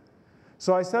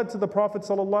 So I said to the Prophet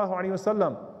sallallahu alaihi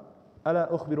wasallam, "Ala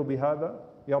ukhbiru bihada?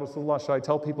 Ya Rasulullah, should I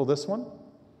tell people this one?"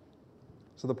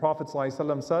 So the Prophet sallallahu alaihi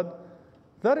wasallam said,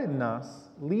 "Dharin nas,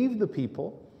 leave the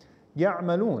people,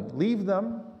 ya'malun, leave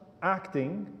them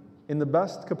acting in the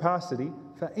best capacity,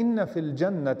 فَإِنَّ فِي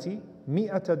الْجَنَّةِ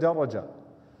مِئَةَ دَرَجَةٍ."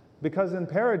 Because in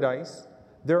paradise,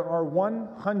 there are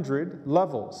 100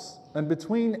 levels. And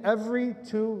between every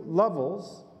 2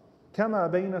 levels,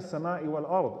 كَمَا بَيْنَ السَّمَاءِ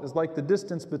وَالْأَرْضِ, is like the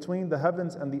distance between the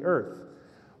heavens and the earth.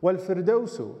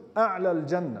 وَالْفِرْدَوْسُ أَعْلَى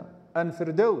الْجَنَّةِ, and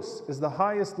Firdaus is the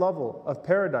highest level of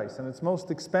paradise and it's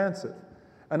most expansive.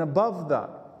 And above that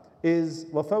is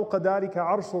وَفَوْقَ ذَلِكَ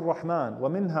عَرْشُ الرَّحْمَنِ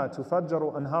وَمِنْهَا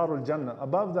تُفَجَّرُ أَنْهَارُ الْجَنَّةِ.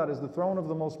 Above that is the throne of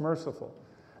the most merciful.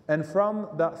 And from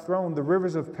that throne, the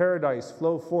rivers of paradise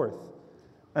flow forth.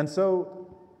 And so,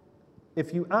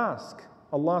 if you ask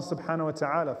Allah subhanahu wa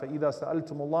ta'ala, فَإِذَا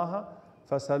سَأَلْتُمُ اللَّهَ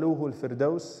فَسَأَلُوهُ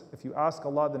الْفِرْدَوْسِ. If you ask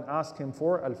Allah, then ask Him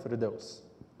for al-Firdaus.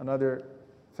 Another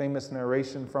famous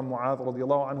narration from Mu'adh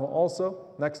radiallahu anhu also,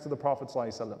 next to the Prophet sallallahu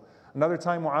alaihi wasallam. Another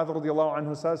time Mu'adh radiallahu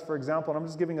anhu says, for example, and I'm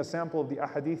just giving a sample of the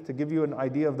ahadith to give you an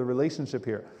idea of the relationship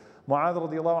here. Mu'adh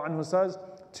radiallahu anhu says,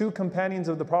 2 companions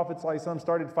of the Prophet sallallahu alaihi wasallam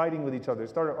started fighting with each other,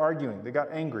 started arguing, they got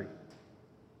angry.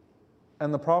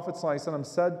 And the Prophet sallallahu alaihi wasallam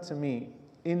said to me,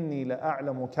 إِنِّي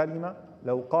لَأَعْلَمُ كَلِمَةً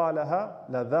لَوْ قَالَهَا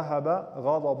لَذَهَبَ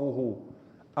غَضَبُهُ.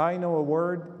 I know a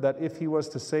word that if he was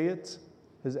to say it,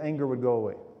 his anger would go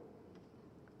away.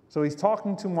 So he's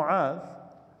talking to Mu'adh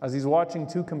as he's watching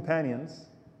 2 companions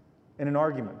in an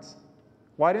argument.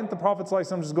 Why didn't the Prophet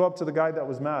ﷺ just go up to the guy that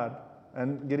was mad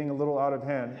and getting a little out of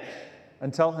hand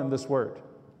and tell him this word?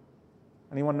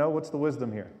 Anyone know what's the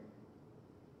wisdom here?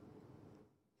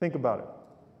 Think about it.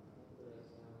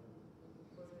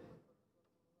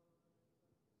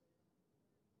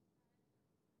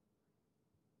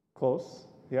 Close,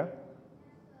 yeah?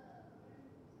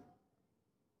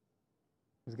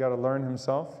 He's got to learn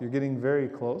himself. You're getting very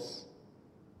close.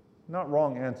 Not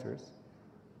wrong answers.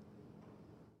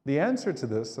 The answer to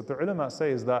this that the ulama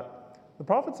say is that the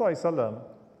Prophet ﷺ,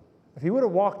 if he would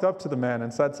have walked up to the man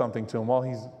and said something to him while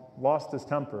he's lost his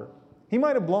temper, he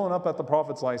might have blown up at the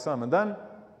Prophet ﷺ, and then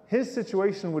his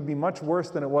situation would be much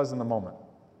worse than it was in the moment.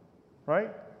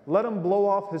 Right? Let him blow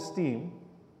off his steam,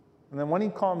 and then when he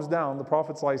calms down, the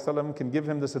Prophet ﷺ can give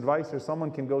him this advice, or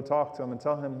someone can go talk to him and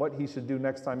tell him what he should do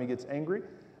next time he gets angry.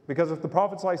 Because if the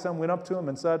Prophet ﷺ went up to him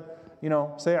and said, say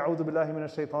A'udhu billahi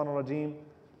minash shaitanir rajeem,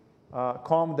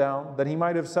 calm down, then he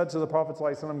might have said to the Prophet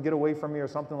ﷺ, get away from me or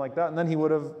something like that, and then he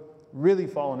would have really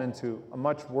fallen into a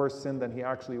much worse sin than he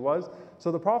actually was.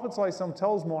 So the Prophet ﷺ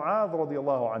tells Mu'adh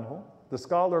radiallahu anhu, the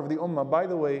scholar of the ummah, by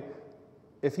the way,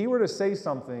 if he were to say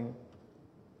something,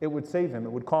 it would save him,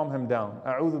 it would calm him down.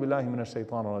 A'udhu billahi minash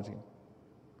shaitanir rajeem.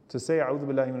 To say A'udhu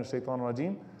billahi minash shaitanir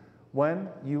rajeem when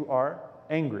you are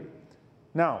angry.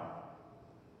 Now,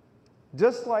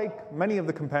 just like many of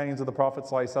the companions of the Prophet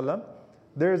ﷺ,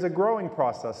 there is a growing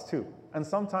process too. And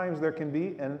sometimes there can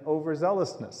be an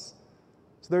overzealousness.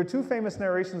 So there are 2 famous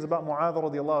narrations about Mu'adh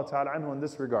radiallahu ta'ala anhu in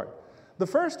this regard. The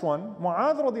first one,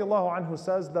 Mu'adh radiallahu anhu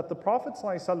says that the Prophet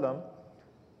ﷺ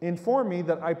informed me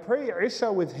that I pray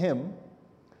Isha with him,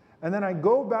 and then I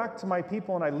go back to my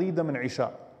people and I lead them in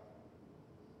Isha.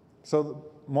 So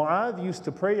Mu'adh used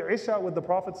to pray Isha with the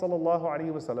Prophet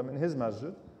ﷺ in his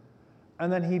masjid,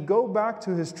 and then he'd go back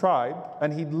to his tribe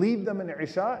and he'd lead them in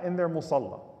Isha in their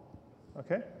musalla.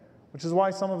 Okay? Which is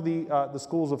why some of the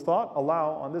schools of thought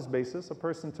allow on this basis a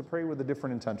person to pray with a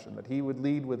different intention, that he would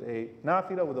lead with a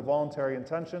nafilah, with a voluntary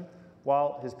intention,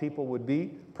 while his people would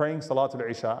be praying Salatul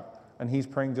Isha, and he's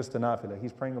praying just a nafilah,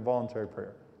 he's praying a voluntary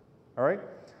prayer. Alright?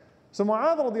 So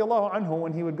Mu'adh radiallahu anhu,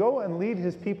 when he would go and lead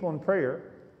his people in prayer,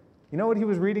 you know what he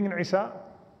was reading in Isha?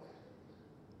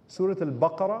 Surah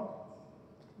Al-Baqarah,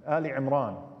 Ali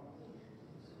Imran.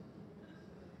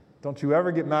 Don't you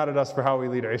ever get mad at us for how we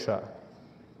lead Isha.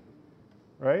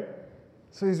 right?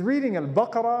 So he's reading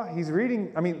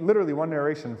Al-Baqarah, literally one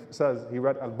narration says he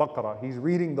read Al-Baqarah. He's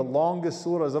reading the longest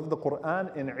surahs of the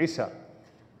Quran in Isha.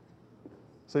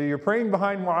 So you're praying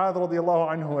behind Mu'adh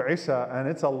radiallahu anhu Isha, and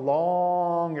it's a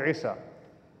long Isha.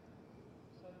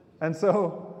 And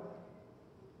so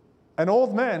an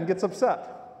old man gets upset.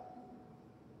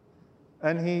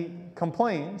 And he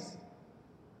complains.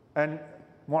 And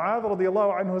Mu'adh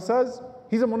radiallahu anhu says,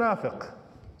 he's a munafiq.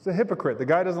 He's a hypocrite. The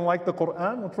guy doesn't like the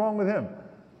Quran. What's wrong with him?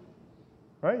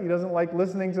 Right? He doesn't like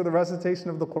listening to the recitation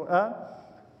of the Quran.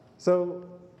 So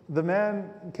the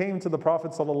man came to the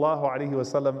Prophet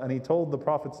ﷺ and he told the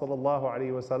Prophet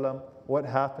ﷺ what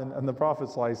happened. And the Prophet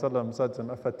ﷺ said to him,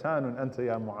 "Afattanun anta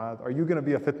ya Mu'adh? Are you going to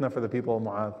be a fitna for the people of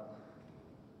Mu'adh?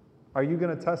 Are you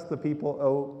going to test the people,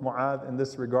 O Mu'adh, in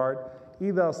this regard?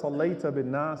 إِذَا صَلَّيْتَ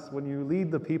بِالنَّاسِ, when you lead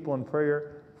the people in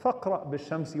prayer, فَقْرَأْ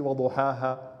بِالشَّمْسِ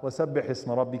وَضُحَاهَا وَسَبِّحِ اسْمَ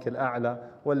رَبِّكَ الْأَعْلَى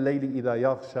وَاللَّيْلِ إِذَا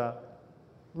يَغْشَى.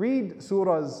 Read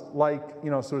surahs like,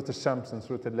 Surah Al-Shams and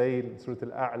Surah Al-Layl and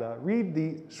Surah Al-A'la. Read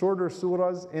the shorter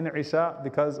surahs in Isha,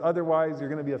 because otherwise you're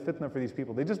going to be a fitna for these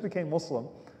people. They just became Muslim.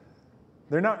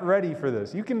 They're not ready for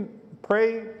this. You can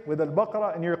pray with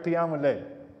Al-Baqarah in your Qiyam al-Layl.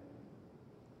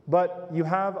 But you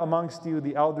have amongst you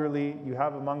the elderly, you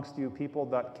have amongst you people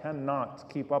that cannot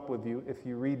keep up with you if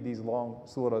you read these long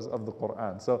surahs of the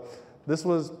Quran. So this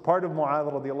was part of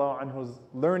Mu'adh radiallahu anhu's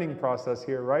learning process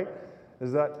here, right?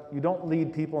 Is that you don't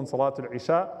lead people in Salatul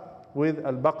Isha with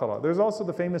Al-Baqarah. There's also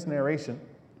the famous narration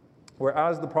where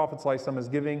as the Prophet ﷺ is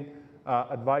giving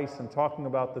advice and talking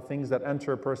about the things that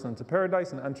enter a person into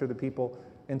paradise and enter the people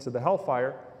into the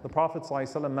hellfire, the Prophet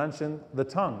ﷺ mentioned the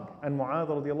tongue. And Mu'adh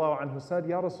radiallahu anhu said,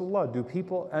 Ya Rasulullah, do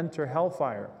people enter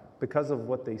hellfire because of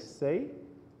what they say?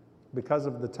 Because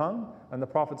of the tongue? And the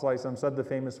Prophet ﷺ said the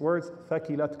famous words,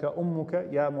 Thakilatka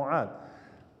ummuka ya Mu'adh.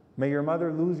 May your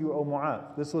mother lose you, O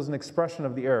Mu'adh. This was an expression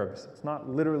of the Arabs. It's not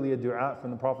literally a dua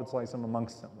from the Prophet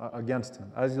ﷺ against him.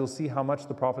 As you'll see how much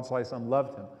the Prophet ﷺ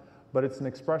loved him. But it's an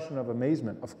expression of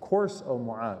amazement. Of course, O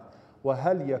Mu'adh.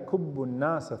 وَهَلْ يَكُبُّ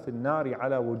النَّاسَ فِي النَّارِ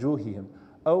عَلَى وُجُوهِهِمْ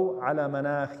أَوْ عَلَى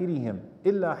مَنَاخِرِهِمْ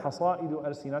إِلَّا حَصَائِدُ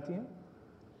أَلْسِنَتِهِمْ.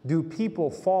 Do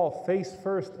people fall face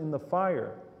first in the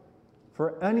fire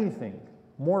for anything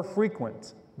more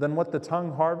frequent than what the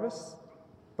tongue harvests?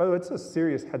 By the way, it's a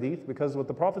serious hadith, because what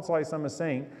the Prophet ﷺ is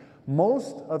saying,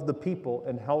 most of the people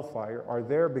in hellfire are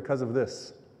there because of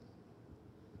this.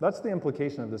 That's the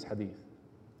implication of this hadith.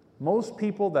 Most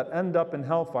people that end up in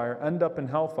hellfire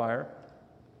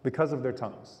because of their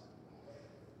tongues,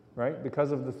 right?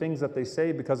 Because of the things that they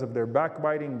say, because of their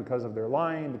backbiting, because of their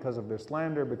lying, because of their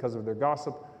slander, because of their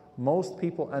gossip. Most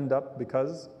people end up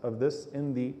because of this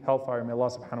in the hellfire. May Allah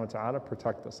subhanahu wa ta'ala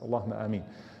protect us. Allahumma ameen.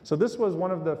 So this was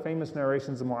one of the famous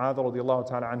narrations of Mu'adh radiallahu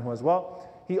ta'ala anhu as well.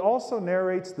 He also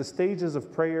narrates the stages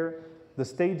of prayer, the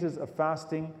stages of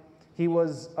fasting. He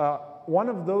was one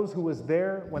of those who was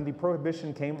there when the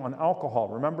prohibition came on alcohol.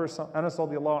 Remember, Anas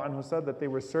radiallahu anhu said that they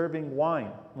were serving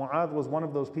wine. Mu'adh was one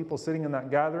of those people sitting in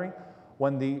that gathering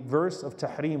when the verse of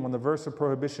tahrim, when the verse of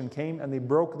prohibition came, and they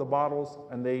broke the bottles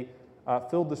and they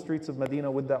filled the streets of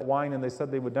Medina with that wine, and they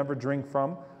said they would never drink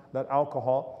from that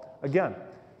alcohol. Again,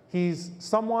 he's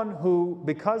someone who,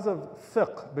 because of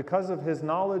fiqh, because of his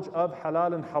knowledge of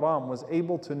halal and haram, was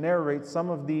able to narrate some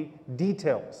of the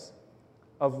details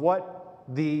of what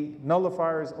the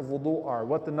nullifiers of wudu are,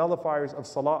 what the nullifiers of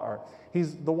salah are.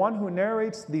 He's the one who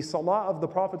narrates the salah of the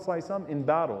Prophet ﷺ in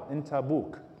battle, in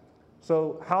Tabuk.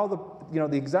 So how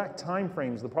the exact time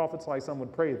frames the Prophet ﷺ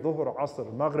would pray, Dhuhr,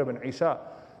 Asr, Maghrib, and Isha,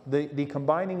 the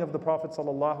combining of the Prophet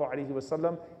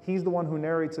ﷺ, he's the one who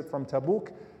narrates it from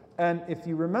Tabuk. And if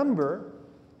you remember,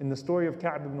 in the story of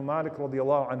Ka'b ibn Malik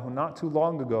radiallahu anhu, not too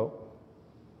long ago,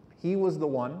 he was the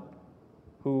one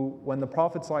who, when the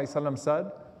Prophet ﷺ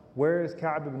said, where is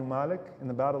Ka'b ibn Malik in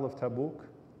the Battle of Tabuk?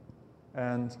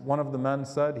 And one of the men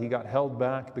said he got held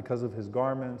back because of his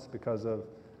garments, because of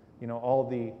all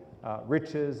the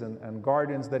riches and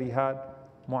gardens that he had.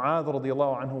 Mu'adh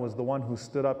radiallahu anhu was the one who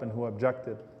stood up and who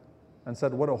objected and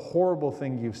said, what a horrible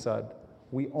thing you've said.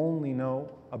 We only know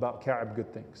about Ka'b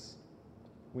good things.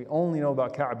 We only know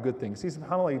about Ka'b good things. See,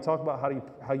 subhanAllah, you talk about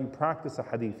how you practice a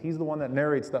hadith. He's the one that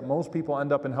narrates that most people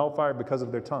end up in hellfire because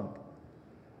of their tongue.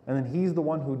 And then he's the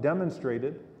one who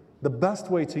demonstrated the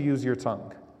best way to use your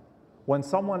tongue. When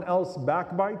someone else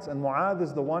backbites, and Mu'adh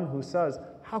is the one who says,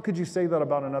 how could you say that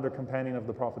about another companion of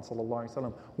the Prophet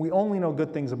ﷺ? We only know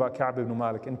good things about Ka'b ibn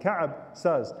Malik. And Ka'b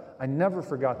says, I never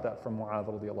forgot that from Mu'adh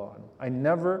radiallahu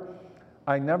anhu.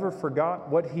 I never forgot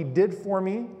what he did for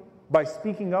me by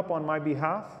speaking up on my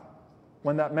behalf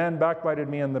when that man backbited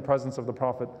me in the presence of the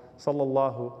Prophet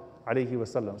sallallahu alaihi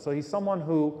wasallam. So he's someone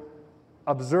who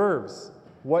observes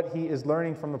what he is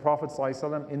learning from the Prophet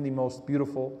ﷺ in the most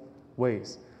beautiful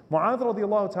ways. Mu'adh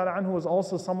radiallahu ta'ala anhu was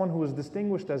also someone who was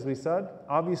distinguished, as we said.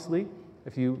 Obviously,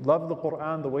 if you love the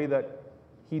Quran the way that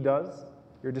he does,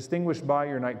 you're distinguished by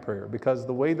your night prayer, because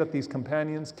the way that these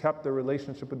companions kept their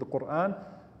relationship with the Quran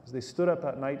is they stood up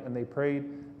at night and they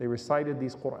prayed, they recited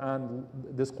this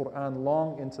Quran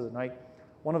long into the night.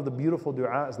 One of the beautiful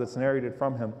du'as that's narrated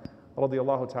from him,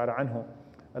 radiallahu ta'ala anhu,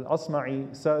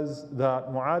 Al-Asma'i says that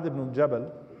Mu'adh ibn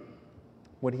Jabal,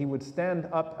 when he would stand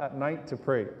up at night to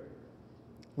pray,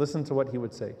 listen to what he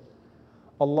would say.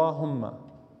 Allahumma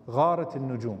gharat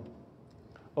al-nujum.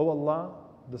 Oh Allah,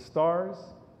 the stars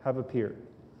have appeared.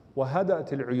 Wa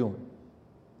hada'at al-uyun.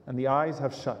 And the eyes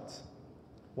have shut.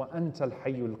 Wa anta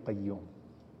al-hayyu al-qayyum.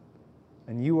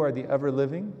 And you are the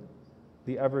ever-living,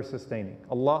 the ever-sustaining.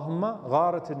 Allahumma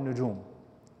gharat al-nujum.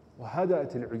 Wa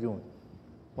hada'at al-uyun.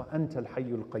 Wa anta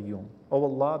al-hayyu al-qayyum. Oh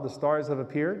Allah, the stars have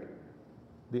appeared.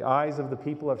 The eyes of the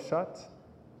people have shut.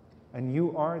 And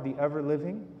you are the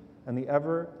ever-living and the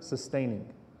ever-sustaining.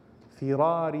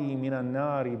 Firari minan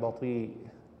nari bati.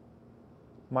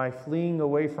 My fleeing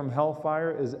away from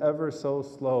hellfire is ever so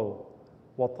slow.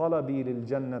 وَطَلَبِي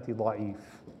لِلْجَنَّةِ ضَعِيفٌ.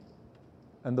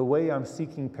 And the way I'm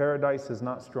seeking paradise is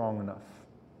not strong enough.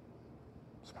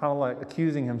 SubhanAllah,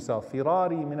 accusing himself.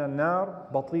 فِرَارِي مِنَ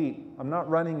النَّارِ بَطِيء. I'm not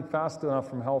running fast enough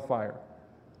from hellfire.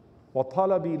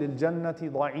 وَطَلَبِي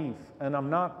لِلْجَنَّةِ ضَعِيفٌ. And I'm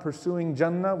not pursuing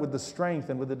Jannah with the strength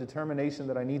and with the determination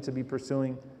that I need to be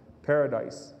pursuing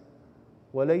paradise.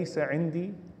 وَلَيْسَ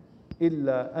عِنْدِي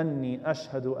إِلَّا أَنِّي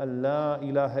أَشْهَدُ أَن لَا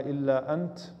إِلَهَ إِلَّا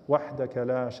أَنْتَ وَحْدَكَ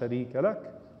لَا شَرِيكَ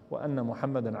لَكَ وَأَنَّ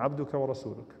مُحَمَّدًا عَبْدُكَ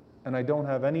وَرَسُولُكَ. And I don't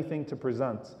have anything to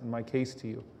present in my case to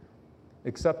you,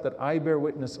 except that I bear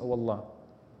witness, O Allah,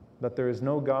 that there is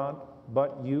no God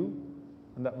but you,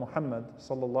 and that Muhammad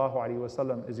sallallahu alaihi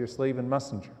wasallam is your slave and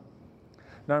messenger.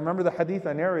 Now remember the hadith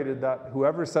I narrated that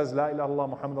whoever says La ilaha illallah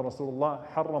Muhammadan Rasulullah,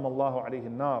 harram Allahu alayhi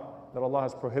an-nar, that Allah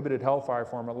has prohibited hellfire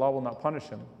for him, Allah will not punish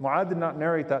him. Mu'adh did not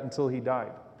narrate that until he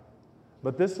died.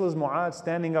 But this was Mu'adh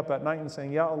standing up at night and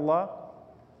saying, Ya Allah,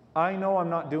 I know I'm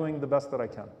not doing the best that I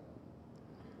can.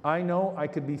 I know I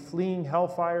could be fleeing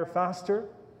hellfire faster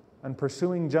and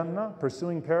pursuing Jannah,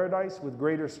 pursuing paradise with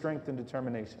greater strength and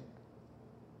determination.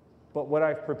 But what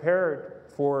I've prepared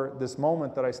for this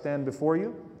moment that I stand before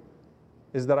you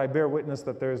is that I bear witness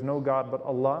that there is no God but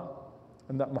Allah,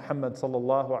 and that Muhammad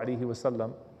sallallahu alaihi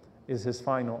wasallam is his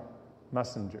final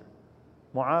messenger.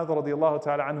 Mu'adh radiallahu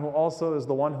ta'ala anhu also is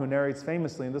the one who narrates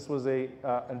famously, and this was a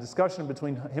discussion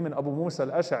between him and Abu Musa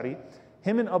al-Ash'ari.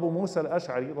 Him and Abu Musa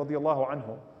al-Ash'ari radiallahu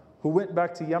anhu, who went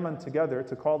back to Yemen together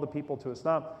to call the people to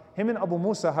Islam. Him and Abu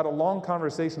Musa had a long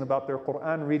conversation about their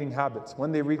Quran reading habits,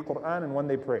 when they read Quran and when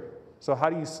they pray. So how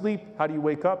do you sleep? How do you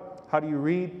wake up? How do you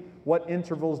read? What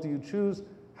intervals do you choose?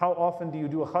 How often do you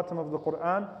do a khatam of the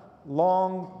Quran?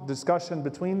 Long discussion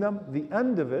between them. The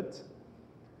end of it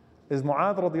is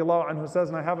Mu'adh radiallahu anhu says,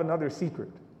 and I have another secret.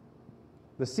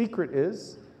 The secret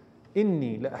is,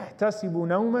 إِنِّي لَأَحْتَسِبُ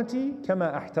نَوْمَتِي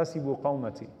كَمَا أَحْتَسِبُ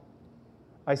قَوْمَتِي.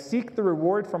 I seek the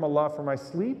reward from Allah for my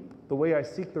sleep the way I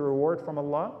seek the reward from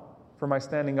Allah for my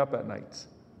standing up at night.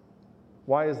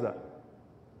 Why is that?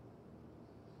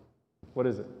 What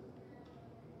is it?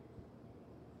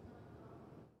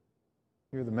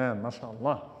 You're the man,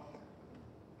 mashallah.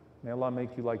 May Allah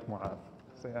make you like Mu'adh.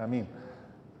 Say Ameen.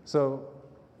 So,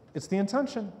 it's the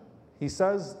intention. He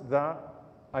says that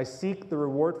I seek the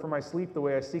reward for my sleep the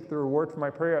way I seek the reward for my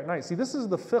prayer at night. See, this is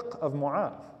the fiqh of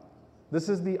Mu'adh. This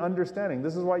is the understanding.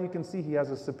 This is why you can see he has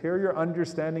a superior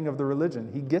understanding of the religion.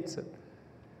 He gets it.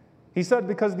 He said,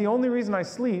 because the only reason I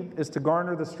sleep is to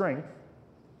garner the strength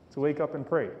to wake up and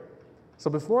pray. So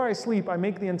before I sleep, I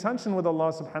make the intention with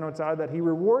Allah subhanahu wa ta'ala that He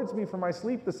rewards me for my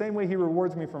sleep the same way He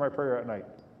rewards me for my prayer at night.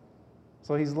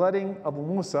 So he's letting Abu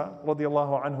Musa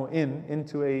radiallahu anhu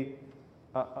into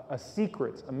a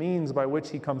secret, a means by which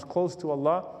he comes close to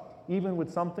Allah, even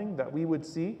with something that we would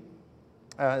see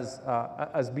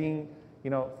as being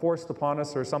forced upon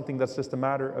us, or something that's just a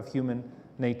matter of human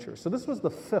nature. So this was the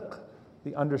fiqh,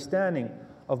 the understanding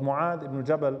of Mu'adh ibn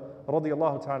Jabal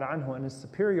radiallahu ta'ala anhu and his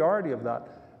superiority of that.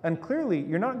 And clearly,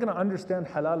 you're not going to understand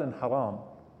halal and haram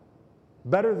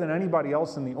better than anybody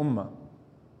else in the ummah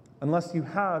unless you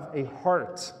have a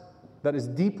heart that is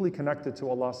deeply connected to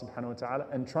Allah subhanahu wa ta'ala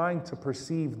and trying to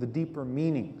perceive the deeper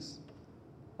meanings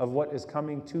of what is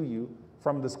coming to you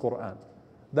from this Quran.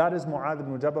 That is Mu'adh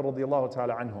ibn Jabal radiallahu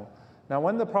ta'ala anhu. Now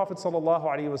when the Prophet sallallahu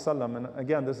alaihi wasallam, and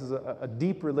again this is a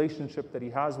deep relationship that he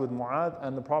has with Mu'adh,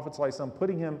 and the Prophet sallallahu alaihi wasallam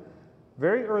putting him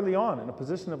very early on in a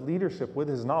position of leadership with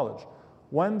his knowledge.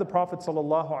 When the Prophet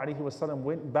ﷺ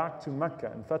went back to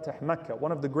Mecca and Fatah Mecca,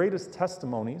 one of the greatest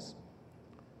testimonies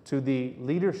to the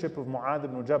leadership of Mu'adh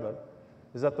ibn Jabal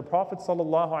is that the Prophet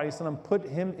ﷺ put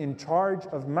him in charge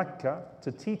of Mecca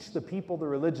to teach the people the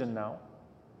religion now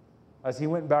as he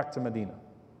went back to Medina.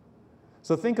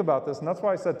 So think about this, and that's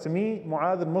why I said to me,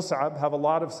 Mu'adh and Mus'ab have a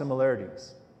lot of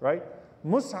similarities, right?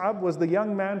 Mus'ab was the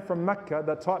young man from Mecca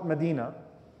that taught Medina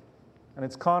and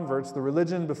its converts the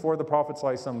religion before the Prophet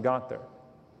ﷺ got there.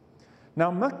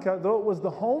 Now Mecca, though it was the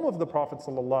home of the Prophet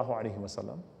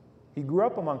ﷺ, he grew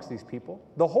up amongst these people.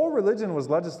 The whole religion was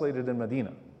legislated in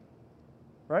Medina,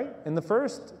 right? In the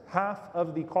first half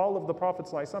of the call of the Prophet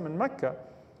ﷺ in Mecca,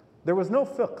 there was no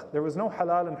fiqh, there was no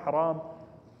halal and haram,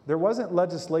 there wasn't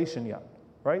legislation yet,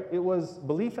 right? It was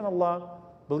belief in Allah,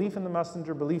 belief in the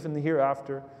Messenger, belief in the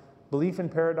hereafter, belief in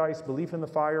paradise, belief in the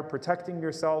fire, protecting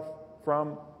yourself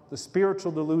from the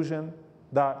spiritual delusion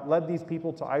that led these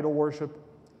people to idol worship,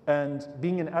 and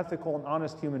being an ethical and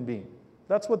honest human being.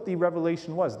 That's what the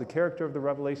revelation was, the character of the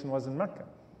revelation was in Mecca.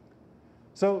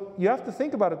 So you have to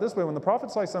think about it this way, when the Prophet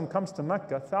ﷺ comes to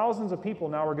Mecca, thousands of people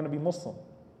now are going to be Muslim.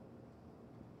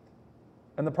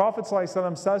 And the Prophet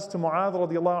ﷺ says to Mu'adh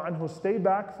radiallahu anhu, stay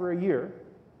back for a year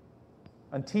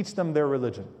and teach them their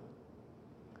religion.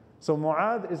 So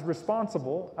Mu'adh is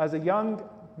responsible as a young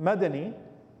Madani,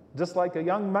 just like a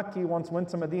young Makki once went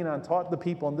to Medina and taught the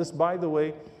people. And this, by the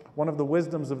way, one of the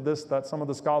wisdoms of this that some of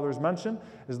the scholars mention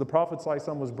is the Prophet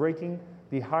ﷺ was breaking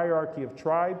the hierarchy of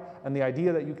tribe and the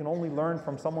idea that you can only learn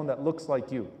from someone that looks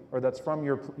like you or that's from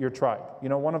your tribe. You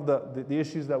know, one of the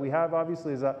issues that we have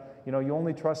obviously is that, you know, you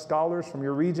only trust scholars from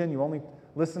your region, you only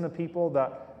listen to people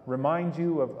that remind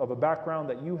you of a background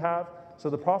that you have. So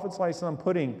the Prophet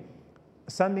ﷺ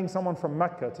sending someone from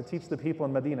Mecca to teach the people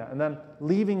in Medina, and then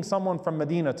leaving someone from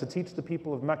Medina to teach the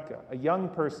people of Mecca, a young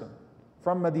person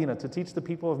from Medina to teach the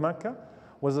people of Mecca,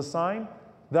 was a sign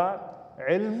that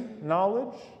ilm,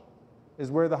 knowledge, is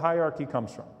where the hierarchy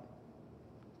comes from.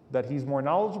 That he's more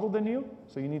knowledgeable than you,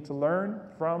 so you need to learn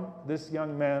from this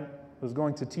young man who's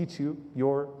going to teach you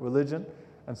your religion.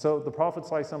 And so the Prophet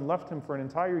ﷺ left him for an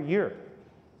entire year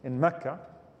in Mecca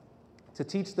to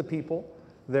teach the people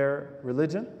their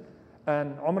religion.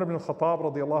 And Umar ibn al-Khattab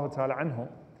radiallahu ta'ala anhu,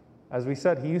 as we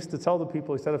said, he used to tell the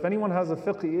people, he said, if anyone has a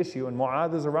fiqh issue and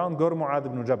Mu'adh is around, go to Mu'adh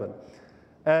ibn Jabal.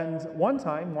 And one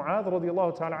time, Mu'adh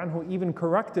radiallahu ta'ala anhu even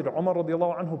corrected Umar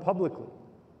radiallahu anhu publicly.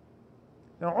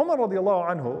 Now Umar radiallahu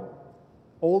anhu,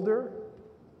 older,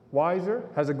 wiser,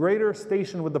 has a greater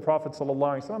station with the Prophet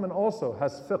sallallahu alaihi wasallam, and also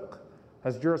has fiqh,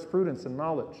 has jurisprudence and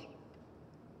knowledge.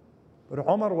 But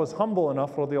Umar was humble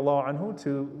enough radiallahu anhu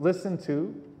to listen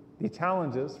to the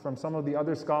challenges from some of the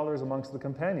other scholars amongst the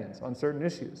companions on certain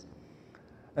issues.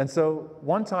 And so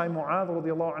one time Mu'adh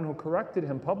radiallahu anhu corrected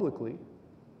him publicly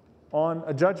on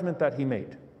a judgment that he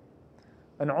made.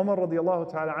 And Umar radiallahu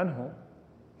ta'ala anhu,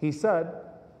 he said,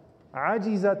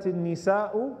 عَجِزَتِ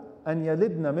النِّسَاءُ أَنْ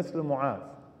يَلِدْنَ مِثْلَ مُعَاذ.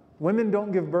 Women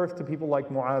don't give birth to people like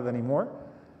Mu'adh anymore.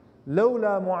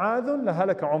 لَوْلَا مُعَاذٌ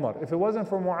لَهَلَكَ عُمَرٌ. If it wasn't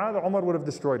for Mu'adh, Umar would have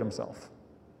destroyed himself.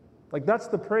 Like, that's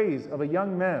the praise of a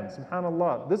young man,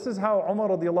 subhanAllah. This is how Umar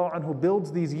radiallahu anhu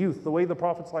builds these youth, the way the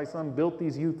Prophet ﷺ built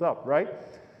these youth up, right?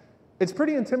 It's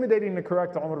pretty intimidating to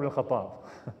correct Umar ibn Khattab.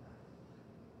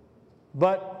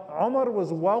 But Umar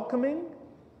was welcoming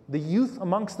the youth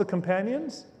amongst the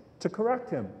companions to correct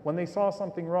him when they saw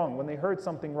something wrong, when they heard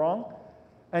something wrong.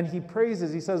 And he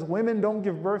praises, he says, women don't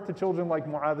give birth to children like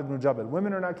Mu'adh ibn Jabal.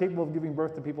 Women are not capable of giving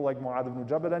birth to people like Mu'adh ibn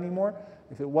Jabal anymore.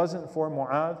 If it wasn't for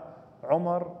Mu'adh,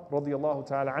 Umar radiallahu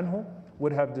ta'ala anhu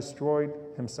would have destroyed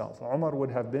himself. Umar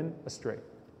would have been astray.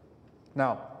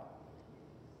 Now,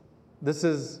 this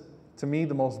is, to me,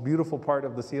 the most beautiful part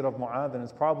of the seerah of Mu'adh, and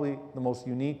it's probably the most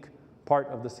unique part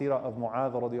of the seerah of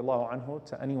Mu'adh radiallahu anhu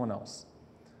to anyone else.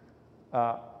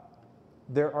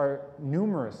 There are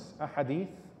numerous ahadith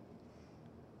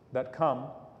that come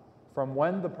from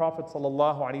when the Prophet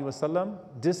sallallahu alaihi wasallam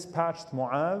dispatched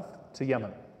Mu'adh to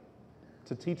Yemen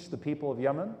to teach the people of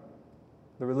Yemen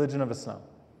the religion of Islam.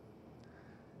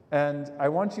 And I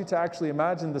want you to actually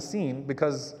imagine the scene,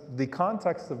 because the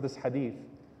context of this hadith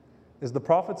is the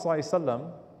Prophet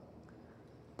ﷺ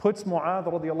puts Mu'adh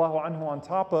radiallahu anhu on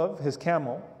top of his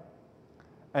camel,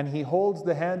 and he holds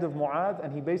the hand of Mu'adh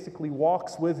and he basically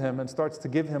walks with him and starts to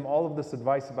give him all of this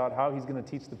advice about how he's going to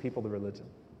teach the people the religion.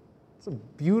 It's a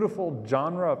beautiful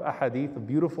genre of ahadith, a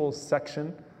beautiful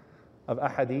section of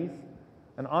ahadith.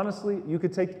 And honestly, you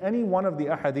could take any one of the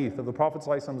ahadith of the Prophet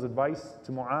ﷺ's advice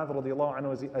to Mu'adh radiallahu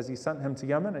anhu as he sent him to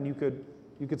Yemen, and you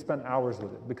could spend hours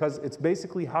with it, because it's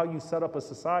basically how you set up a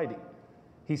society.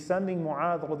 He's sending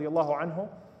Mu'adh radiallahu anhu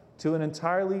to an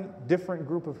entirely different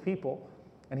group of people,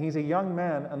 and he's a young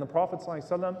man, and the Prophet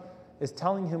ﷺ is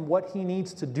telling him what he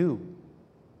needs to do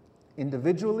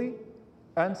individually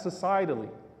and societally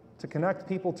to connect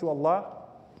people to Allah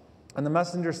and the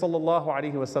Messenger sallallahu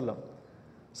alaihi wasallam.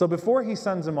 So before he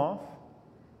sends him off,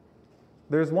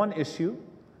 there's one issue,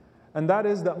 and that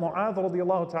is that Mu'adh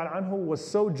radiallahu ta'ala anhu was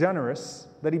so generous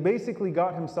that he basically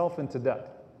got himself into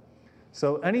debt.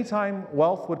 So anytime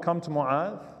wealth would come to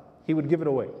Mu'adh, he would give it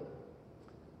away.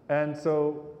 And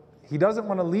so he doesn't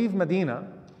want to leave Medina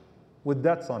with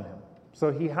debts on him.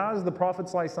 So he has the Prophet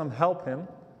ﷺ help him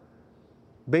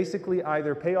basically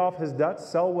either pay off his debts,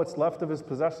 sell what's left of his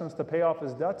possessions to pay off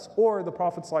his debts, or the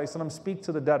Prophet ﷺ speak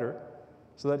to the debtor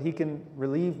so that he can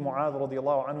relieve Mu'adh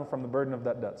radiallahu anhu from the burden of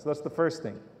that debt. So that's the first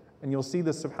thing. And you'll see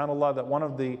this, subhanAllah, that one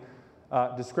of the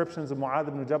descriptions of Mu'adh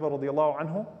ibn Jabal radiallahu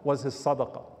anhu was his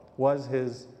sadaqah, was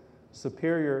his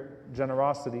superior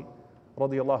generosity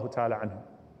radiallahu ta'ala anhu.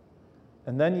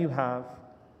 And then you have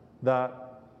that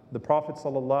the Prophet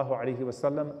sallallahu alaihi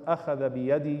wasallam أخذ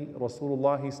بيدي رسول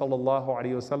الله صلى الله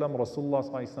عليه وسلم Rasulullah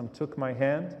sallallahu alaihi wasallam took my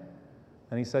hand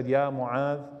and he said, Ya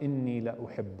Mu'adh, inni la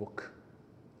uhibbuk.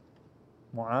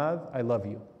 Mu'adh, I love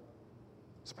you.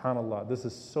 SubhanAllah, this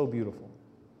is so beautiful.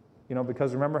 You know,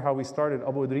 because remember how we started,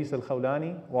 Abu Idris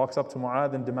al-Khawlani walks up to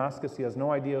Mu'adh in Damascus, he has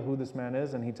no idea who this man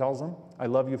is, and he tells him, I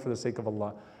love you for the sake of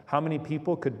Allah. How many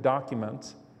people could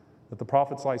document that the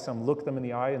Prophet ﷺ looked them in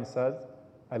the eye and said,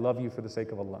 I love you for the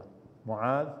sake of Allah.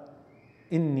 Mu'adh,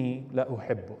 inni la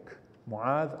uhibbuk.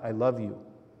 Mu'adh, I love you.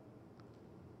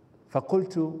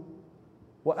 فَقُلْتُ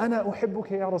وَأَنَا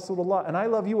أُحِبُّكَ يَا رَسُولَ اللَّهِ. And I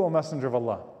love you, O Messenger of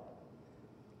Allah.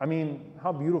 I mean,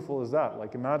 how beautiful is that?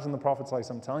 Like, imagine the Prophet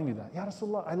ﷺ telling you that. Ya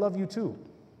Rasulullah, I love you too.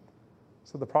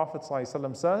 So the Prophet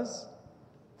ﷺ says,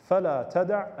 فَلَا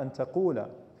تَدَعْ أَن تَقُولَ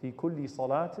فِي كُلِّ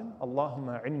صَلَاةٍ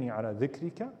اللَّهُمَّ عِنِّي عَلَى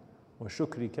ذِكْرِكَ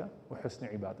وَشُكْرِكَ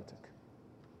وَحُسْنِ عِبَادَتِكَ.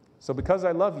 So because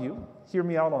I love you, hear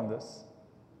me out on this.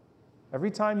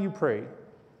 Every time you pray,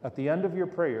 at the end of your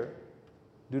prayer,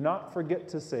 do not forget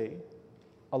to say,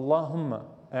 Allahumma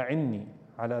a'inni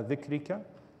ala dhikrika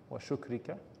wa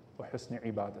shukrika wa husni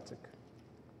ibadatik.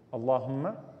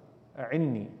 Allahumma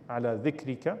a'inni ala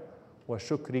dhikrika wa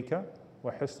shukrika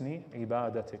wa husni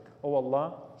ibadatik. Oh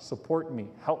Allah, support me,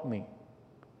 help me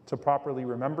to properly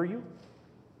remember you,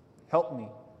 help me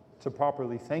to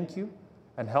properly thank you,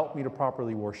 and help me to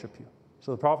properly worship you.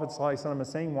 So the Prophet ﷺ is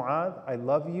saying, Mu'adh, I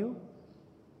love you.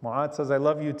 Mu'adh says, I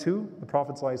love you too. The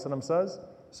Prophet ﷺ says,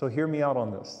 so hear me out on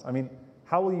this. I mean,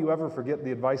 how will you ever forget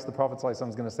the advice the Prophet ﷺ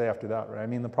is going to say after that, right? I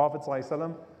mean, the Prophet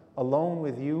ﷺ, alone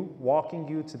with you, walking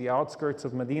you to the outskirts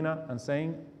of Medina and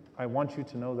saying, I want you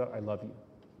to know that I love you.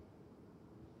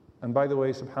 And by the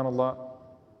way, subhanAllah,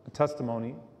 a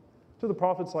testimony to the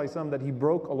Prophet ﷺ that he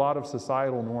broke a lot of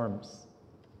societal norms,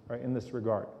 right, in this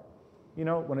regard. You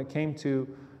know, when it came to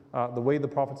the way the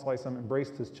Prophet ﷺ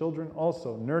embraced his children,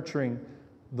 also nurturing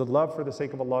the love for the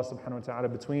sake of Allah subhanahu wa ta'ala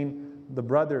between the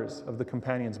brothers of the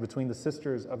companions, between the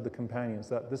sisters of the companions,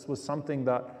 that this was something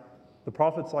that the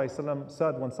Prophet ﷺ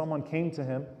said when someone came to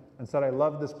him and said, I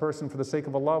love this person for the sake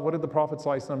of Allah. What did the Prophet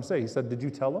ﷺ say? He said, did you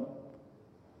tell him?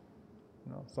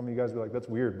 You know, some of you guys be like, that's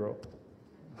weird, bro.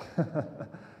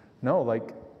 No,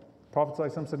 like, Prophet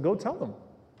ﷺ said, go tell them.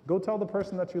 Go tell the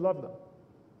person that you love them.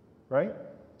 Right?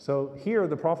 So here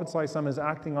the Prophet ﷺ is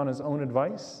acting on his own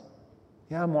advice.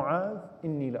 Ya Mu'adh,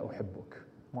 inni la uhibbuk.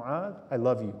 Mu'adh, I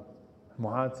love you.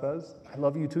 Mu'adh says, I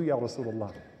love you too, Ya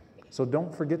Rasulullah. So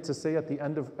don't forget to say at the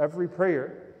end of every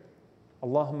prayer,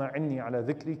 Allahumma inni ala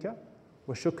dhikrika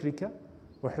wa shukrika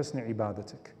wa husni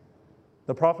ibadatik.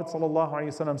 The Prophet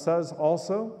ﷺ says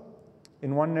also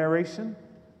in one narration,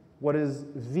 what is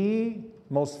the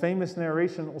most famous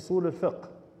narration, usul al-fiqh,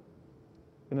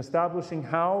 in establishing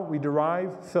how we derive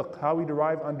fiqh, how we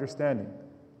derive understanding.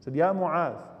 He said, Ya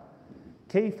Mu'adh,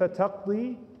 كيف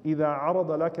تقضي إذا عرض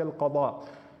لك القضاء.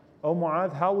 Oh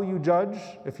Mu'adh, how will you judge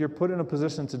if you're put in a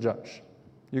position to judge?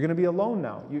 You're going to be alone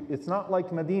now. It's not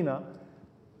like Medina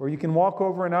where you can walk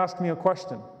over and ask me a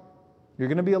question. You're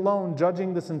going to be alone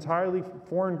judging this entirely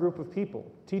foreign group of people,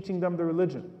 teaching them the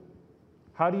religion.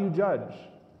 How do you judge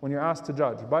when you're asked to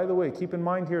judge? By the way, keep in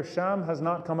mind here, Sham has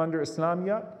not come under Islam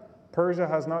yet. Persia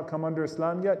has not come under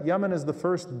Islam yet. Yemen is the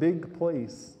first big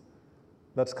place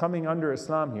that's coming under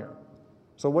Islam here.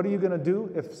 So what are you going to do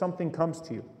if something comes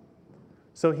to you?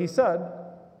 So he said,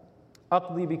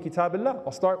 Aqdi bi kitabillah.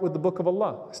 I'll start with the book of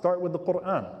Allah. Start with the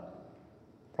Quran.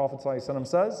 Prophet ﷺ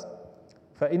says,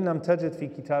 فَإِن لَمْ تَجِدْ فِي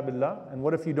كِتَابِ اللَّهِ. And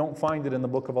what if you don't find it in the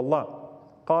book of Allah?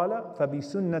 قَالَ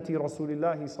فَبِسُنَّةِ رَسُولِ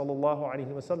اللَّهِ صَلَّى اللَّهُ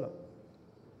عَلَيْهِ وَسَلَّمَ.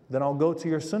 Then I'll go to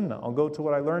your sunnah. I'll go to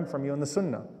what I learned from you in the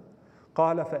sunnah.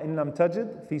 قال فإن لم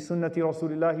تجد في سنة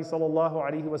رسول الله صلى الله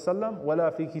عليه وسلم ولا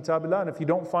في كتاب الله. And if you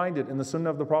don't find it in the sunnah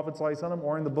of the Prophet صلى الله عليه وسلم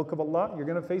or in the book of Allah, you're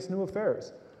going to face new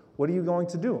affairs. What are you going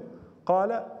to do?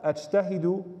 قال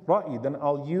أجتهد رأيي, then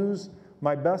I'll use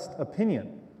my best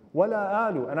opinion. ولا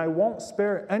آل, and I won't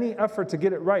spare any effort to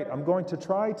get it right. I'm going to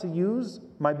try to use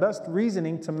my best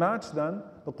reasoning to match then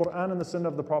the Quran and the Sunnah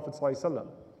of the Prophet ﷺ.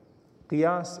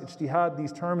 Qiyas, ijtihad,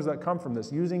 these terms that come from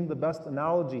this, using the best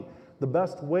analogy, the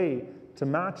best way to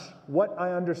match what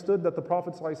I understood that the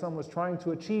Prophet ﷺ was trying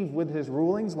to achieve with his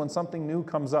rulings when something new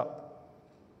comes up.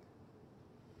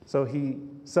 So he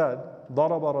said,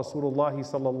 ضرب رسول الله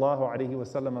صلى الله عليه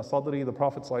وسلم صدري, the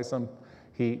Prophet ﷺ,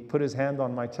 he put his hand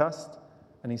on my chest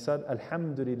and he said,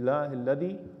 الحمد لله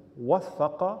الذي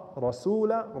وفق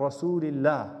رسول رسول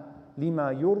الله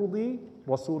لما يرضي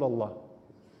رسول الله.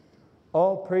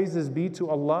 All praises be to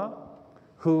Allah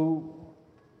who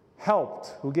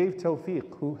helped, who gave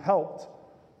tawfiq, who helped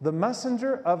the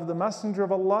messenger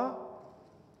of Allah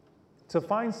to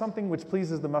find something which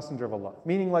pleases the messenger of Allah.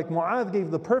 Meaning, like Mu'adh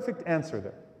gave the perfect answer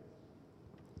there.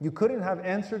 You couldn't have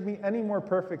answered me any more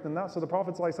perfect than that. So the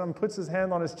Prophet ﷺ puts his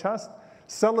hand on his chest,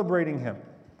 celebrating him.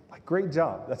 Like, great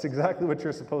job. That's exactly what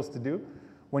you're supposed to do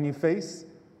when you face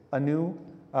a new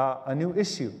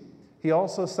issue. He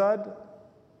also said,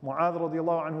 Mu'adh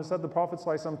radiallahu anhu said, the Prophet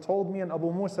ﷺ told me and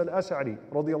Abu Musa al-Ash'ari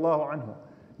radiallahu anhu,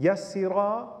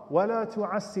 يَسِّرَا وَلَا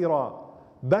تُعَسِّرَا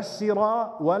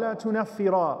بَشِّرَا وَلَا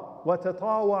تُنَفِّرَا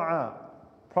وَتَطَاوَعَا.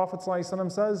 Prophet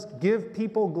ﷺ says, give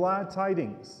people glad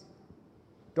tidings.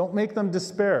 Don't make them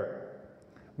despair.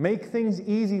 Make things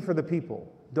easy for the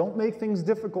people. Don't make things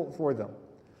difficult for them.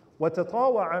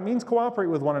 وَتَطَاوَعَ means cooperate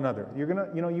with one another. You're gonna,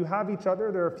 you have each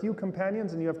other. There are a few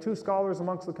companions and you have two scholars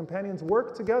amongst the companions.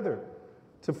 Work together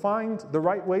to find the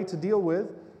right way to deal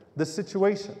with the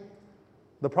situation.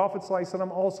 The Prophet ﷺ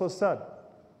also said,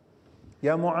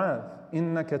 Ya Mu'adh,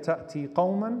 innaka ta'ti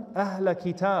qawman ahla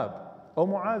kitab. O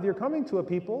Mu'adh, you're coming to a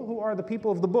people who are the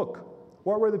people of the book.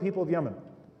 What were the people of Yemen?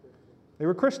 They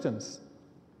were Christians,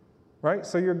 right?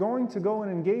 So you're going to go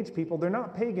and engage people. They're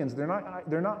not pagans. They're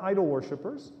not idol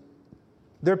worshippers.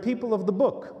 They're people of the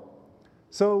book.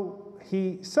 So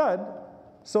he said,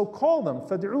 so call them,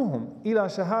 فَدْعُوهُمْ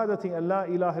إِلَى شَهَادَةِ أَن لَا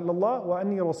إِلَهَ إِلَّا اللَّهُ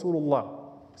وَأَنِّي رَسُولُ اللَّهِ.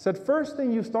 Said, first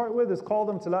thing you start with is call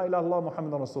them to La ilaha illallah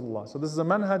Muhammadan Rasulullah. So this is a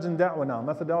manhaj in da'wah now,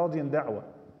 methodology in da'wah.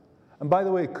 And by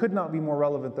the way, it could not be more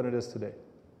relevant than it is today.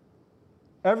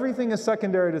 Everything is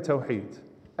secondary to tawheed.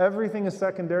 Everything is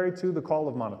secondary to the call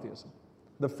of monotheism.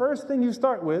 The first thing you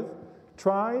start with,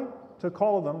 try to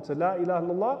call them to La ilaha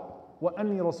illallah wa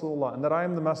anni Rasulullah, and that I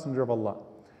am the messenger of Allah.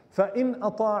 فَإِنْ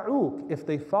أَطَاعُوكَ, if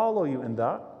they follow you in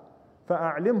that,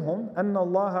 فَأَعْلِمْهُمْ أَنَّ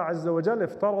اللَّهَ عَزَّ وَجَلَّ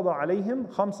افْتَرَضَ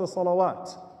عَلَيْهِمْ خَمْسَ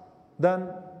صَلَوَاتٍ. Then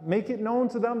make it known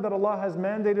to them that Allah has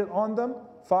mandated on them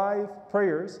 5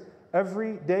 prayers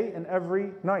every day and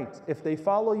every night. If they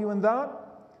follow you in that,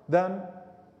 then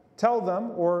tell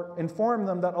them or inform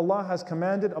them that Allah has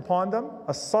commanded upon them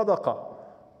as-sadaqah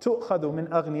تُؤْخَذُ مِنْ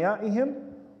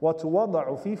أَغْنِيَائِهِمْ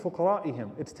وَتُوَضَعُ فِي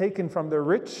فُقْرَائِهِمْ. It's taken from their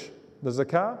rich, the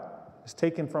zakah is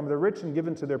taken from the rich and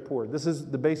given to their poor. This is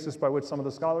the basis by which some of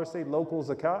the scholars say local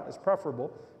zakah is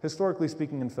preferable, historically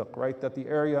speaking in fiqh, right? That the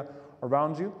area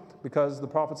around you, because the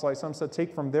Prophet ﷺ said,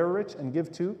 take from their rich and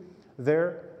give to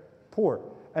their poor.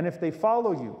 And if they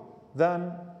follow you,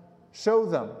 then show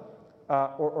them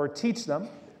or teach them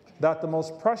that the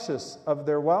most precious of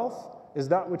their wealth is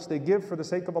that which they give for the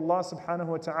sake of Allah subhanahu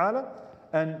wa ta'ala,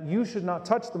 and you should not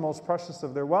touch the most precious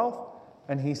of their wealth.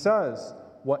 And he says,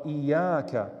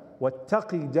 وَإِيَّاكَ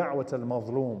وَاتَّقِي دَعْوَةَ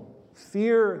الْمَظْلُومِ.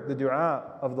 Fear the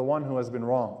dua of the one who has been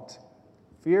wronged.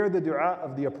 Fear the dua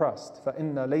of the oppressed.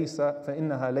 فَإِنَّهَا لَيْسَ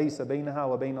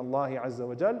بَيْنَهَا وَبَيْنَ اللَّهِ عَزَّ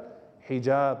وَجَلَّ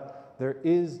حِجَابٌ. There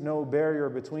is no barrier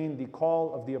between the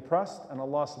call of the oppressed and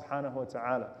Allah subhanahu wa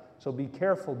ta'ala. So be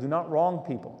careful, do not wrong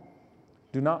people.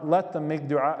 Do not let them make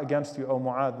dua against you, O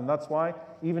Mu'adh. And that's why,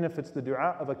 even if it's the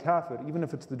dua of a kafir, even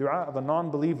if it's the dua of a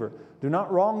non-believer, do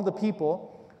not wrong the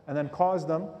people and then cause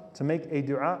them to make a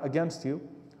dua against you,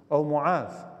 O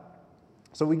Mu'adh.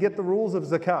 So we get the rules of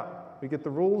zakat, we get the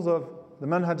rules of the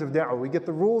manhaj of da'wah, we get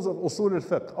the rules of usul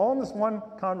al-fiqh, all in this one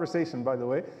conversation, by the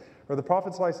way, where the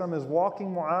Prophet ﷺ is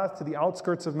walking Mu'adh to the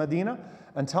outskirts of Medina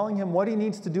and telling him what he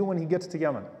needs to do when he gets to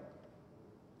Yemen.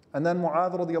 And then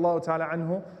Mu'adh radiallahu ta'ala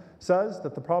anhu says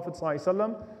that the Prophet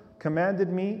ﷺ commanded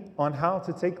me on how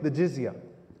to take the jizya,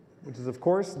 which is, of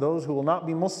course, those who will not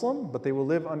be Muslim, but they will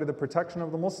live under the protection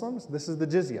of the Muslims. This is the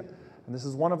jizya. And this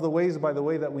is one of the ways, by the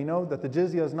way, that we know that the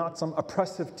jizya is not some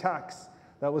oppressive tax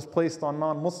that was placed on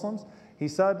non-Muslims. He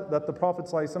said that the Prophet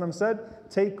ﷺ said,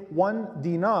 take 1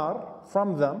 dinar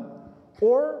from them,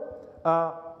 or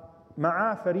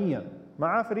ma'afariyan.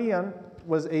 Ma'afariyan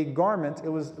was a garment, it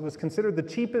was considered the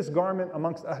cheapest garment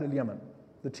amongst Ahl al-Yemen,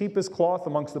 the cheapest cloth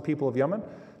amongst the people of Yemen.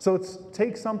 So it's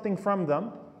take something from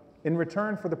them, in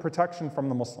return for the protection from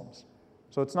the Muslims.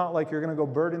 So it's not like you're going to go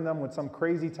burden them with some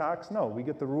crazy tax. No, we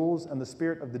get the rules and the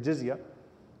spirit of the jizya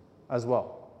as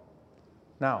well.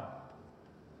 Now,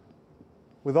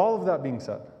 with all of that being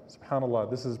said, subhanAllah,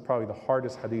 this is probably the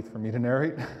hardest hadith for me to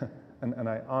narrate, and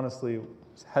I honestly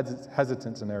was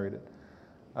hesitant to narrate it,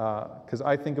 because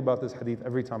I think about this hadith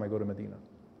every time I go to Medina.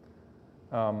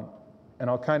 And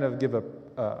I'll kind of give a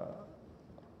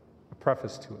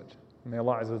preface to it. May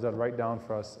Allah Azza wa Jal write down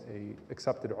for us a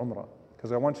accepted umrah,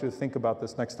 because I want you to think about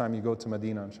this next time you go to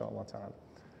Medina, inshallah ta'ala.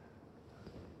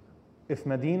 If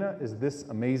Medina is this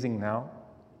amazing now,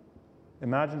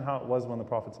 imagine how it was when the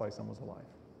Prophet ﷺ was alive.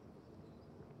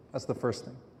 That's the first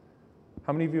thing.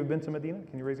 How many of you have been to Medina?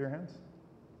 Can you raise your hands?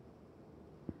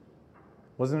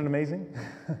 Wasn't it amazing?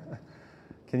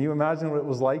 Can you imagine what it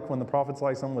was like when the Prophet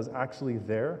ﷺ was actually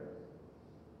there?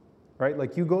 Right?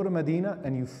 Like you go to Medina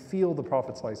and you feel the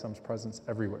Prophet ﷺ's presence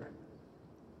everywhere.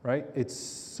 Right? It's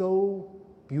so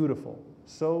beautiful,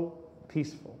 so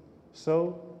peaceful,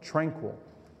 so tranquil.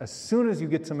 As soon as you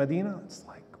get to Medina, it's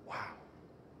like, wow.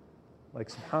 Like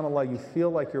subhanAllah, you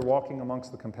feel like you're walking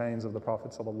amongst the companions of the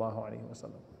Prophet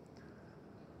ﷺ.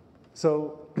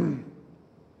 So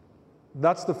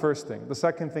that's the first thing. The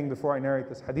second thing, before I narrate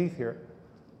this hadith here,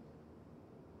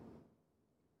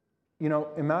 you know,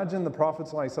 imagine the Prophet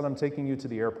ﷺ taking you to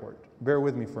the airport. Bear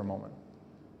with me for a moment.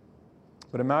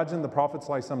 But imagine the Prophet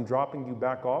ﷺ dropping you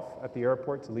back off at the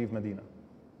airport to leave Medina.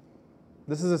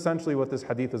 This is essentially what this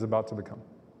hadith is about to become.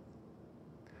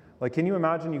 Like, can you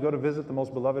imagine you go to visit the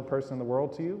most beloved person in the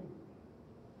world to you?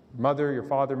 Mother, your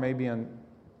father maybe, and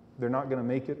they're not going to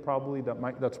make it probably.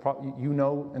 That's probably, you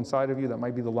know inside of you that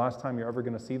might be the last time you're ever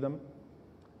going to see them.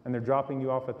 And they're dropping you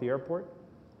off at the airport.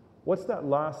 What's that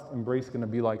last embrace going to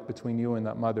be like between you and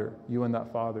that mother, you and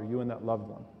that father, you and that loved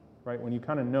one, right? When you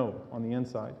kind of know on the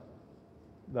inside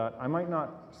that I might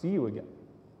not see you again.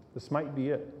 This might be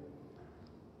it.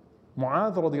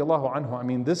 Mu'adh radiallahu anhu, I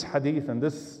mean, this hadith and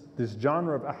this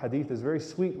genre of ahadith is very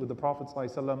sweet with the Prophet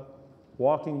ﷺ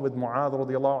walking with Mu'adh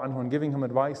radiallahu anhu and giving him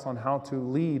advice on how to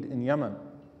lead in Yemen.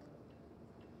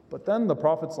 But then the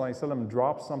Prophet ﷺ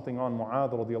drops something on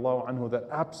Mu'adh radiallahu anhu that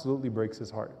absolutely breaks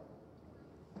his heart.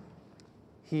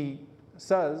 He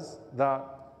says that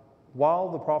while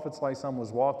the Prophet ﷺ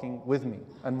was walking with me,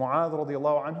 and Mu'adh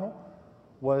radiallahu anhu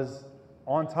was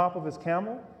on top of his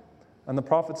camel, and the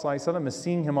Prophet ﷺ is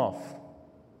seeing him off.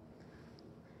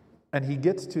 And he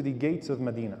gets to the gates of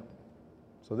Medina.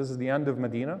 So this is the end of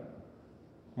Medina.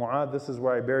 Mu'adh, this is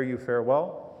where I bear you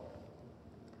farewell.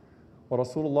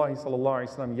 وَرَسُولُ اللَّهِ صَلَى اللَّهُ عَلَيْهِ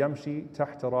وسلم يَمْشِي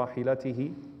تَحْتَ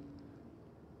رَاحِلَتِهِ.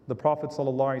 The Prophet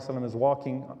ﷺ is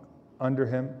walking under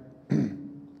him.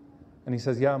 And he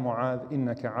says, Ya Mu'adh,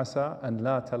 innaka asa an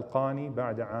la talqani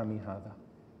ba'da aami hadha.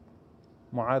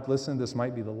 Mu'adh, listen, this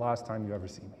might be the last time you ever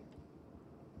see me.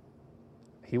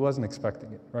 He wasn't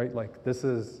expecting it, right? Like this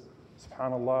is,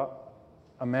 subhanAllah,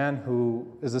 a man who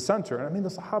is the center. And I mean, the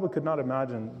Sahaba could not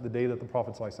imagine the day that the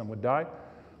Prophet ﷺ would die.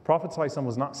 Prophet ﷺ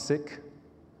was not sick,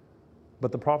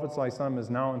 but the Prophet ﷺ is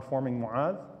now informing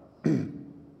Mu'adh,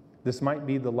 this might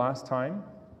be the last time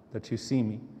that you see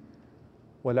me.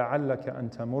 وَلَعَلَّكَ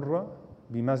أَن تَمُرَّ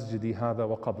بِمَسْجِدِ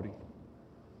هَذَا وَقَبْرِ.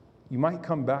 You might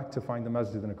come back to find the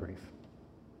masjid in a grave.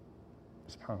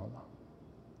 SubhanAllah.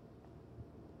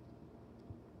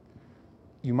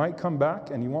 You might come back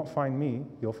and you won't find me,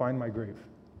 you'll find my grave.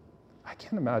 I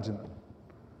can't imagine that.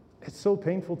 It's so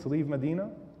painful to leave Medina.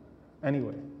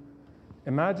 Anyway,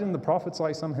 imagine the Prophet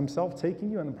ﷺ himself taking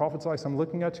you and the Prophet ﷺ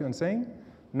looking at you and saying,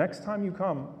 next time you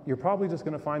come, you're probably just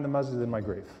going to find the masjid in my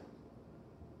grave.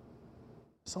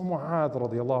 So Mu'adh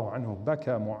radiallahu anhu,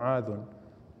 baka Mu'adhun,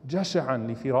 jasha'an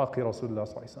li firaqi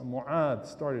Rasulullah sallallahu alaihi wasallam. Mu'adh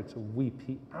started to weep.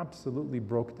 He absolutely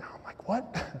broke down. Like,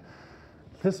 what?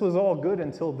 This was all good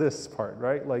until this part,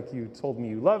 right? Like, you told me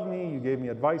you love me, you gave me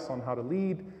advice on how to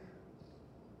lead.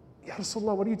 Ya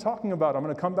Rasulullah, what are you talking about? I'm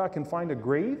going to come back and find a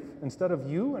grave instead of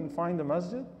you and find a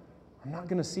masjid? I'm not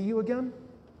going to see you again?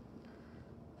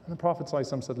 And the Prophet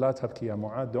ﷺ said, La tabki ya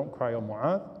Mu'adh, don't cry, O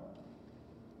Mu'adh.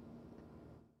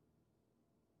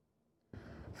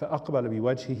 فأقبل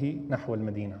بوجهه نحو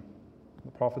المدينة.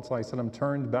 The Prophet ﷺ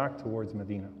turned back towards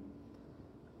Medina.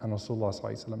 And Rasulullah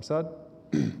ﷺ said,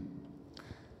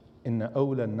 إن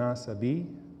أولى الناس بي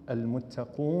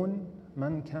المتقون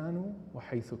من كانوا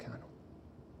وحيث كانوا.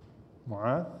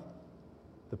 Mu'adh,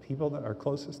 the people that are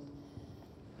closest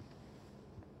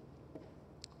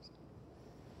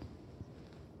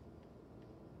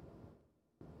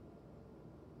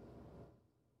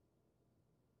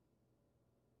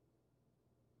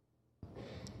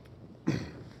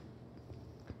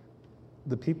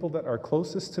the people that are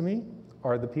closest to me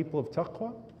are the people of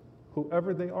taqwa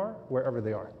whoever they are, wherever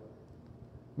they are.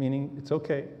 Meaning, it's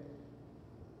okay.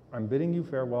 I'm bidding you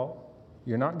farewell.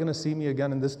 You're not going to see me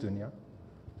again in this dunya.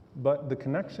 But the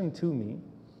connection to me,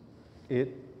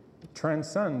 it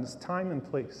transcends time and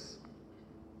place.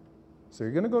 So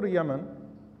you're going to go to Yemen.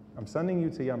 I'm sending you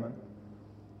to Yemen.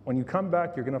 When you come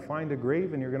back, you're going to find a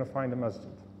grave and you're going to find a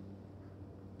masjid.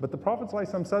 But the Prophet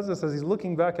ﷺ says this as he's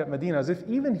looking back at Medina, as if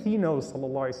even he knows,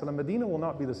 sallallahu alaihi wasallam, Medina will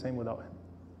not be the same without him.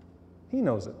 He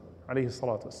knows it, alayhi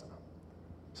salatu wasalam.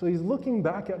 So he's looking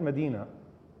back at Medina.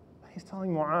 He's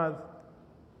telling Mu'adh,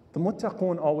 the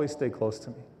muttaqun always stay close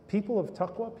to me. People of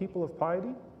taqwa, people of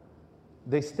piety,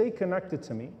 they stay connected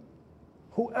to me.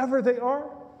 Whoever they are,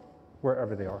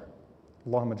 wherever they are.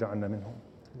 Allahumma ja'alna minhum.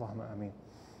 Allahumma ameen.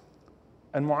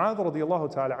 And Mu'adh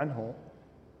radiallahu ta'ala anhu,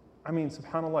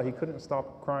 subhanAllah, he couldn't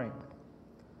stop crying.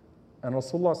 And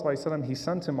Rasulullah sallallahu alayhi wa sallam, he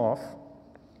sent him off.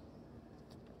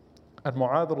 And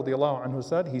Mu'adh radiallahu anhu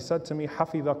said, he said to me,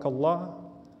 حَفِظَكَ اللَّهُ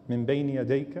مِنْ بَيْنِ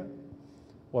يَدَيْكَ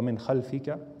وَمِنْ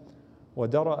خَلْفِكَ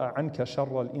وَدَرَأَ عَنْكَ شَرَّ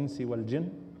الْإِنسِ وَالْجِنِّ.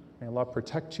 May Allah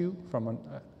protect you from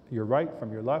your right,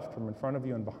 from your left, from in front of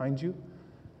you and behind you,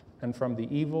 and from the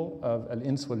evil of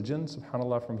al-ins wal-jinn,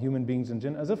 subhanAllah, from human beings and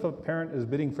jinn. As if a parent is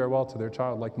bidding farewell to their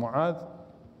child, like, Mu'adh,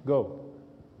 go.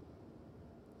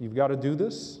 You've got to do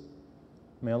this.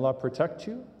 May Allah protect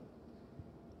you.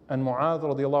 And Mu'adh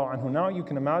radiallahu anhu, now you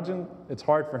can imagine it's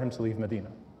hard for him to leave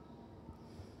Medina.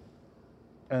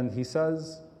 And he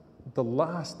says, the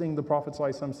last thing the Prophet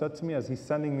ﷺ said to me as he's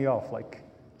sending me off, like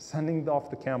sending off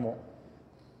the camel,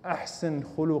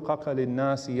 أحسن خلقك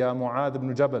للناس يا معاذ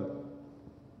بن جبل.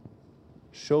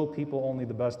 Show people only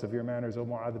the best of your manners, O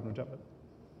Mu'adh ibn Jabal.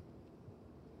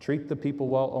 Treat the people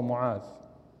well, O Mu'adh.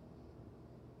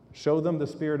 Show them the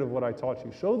spirit of what I taught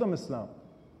you. Show them Islam.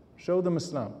 Show them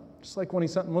Islam. Just like when he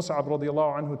sent Mus'ab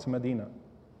radiallahu anhu to Medina.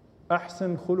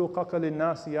 أحسن خلقك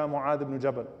للناس يا معاذ ibn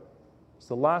Jabal. It's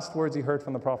the last words he heard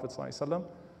from the Prophet ﷺ.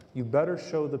 You better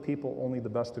show the people only the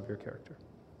best of your character.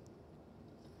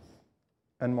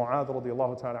 And Mu'adh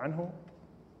radiallahu ta'ala anhu,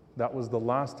 that was the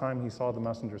last time he saw the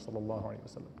Messenger sallallahu alaihi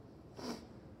wasallam.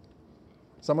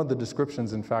 Some of the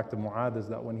descriptions, in fact, of Mu'adh is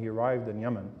that when he arrived in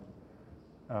Yemen,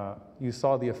 you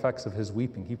saw the effects of his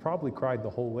weeping. He probably cried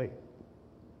the whole way,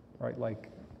 right?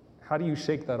 Like, how do you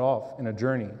shake that off in a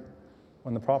journey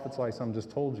when the Prophet ﷺ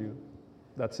just told you,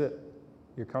 that's it.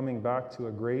 You're coming back to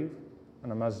a grave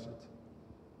and a masjid.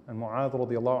 And Mu'adh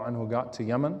radiallahu anhu got to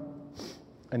Yemen,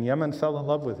 and Yemen fell in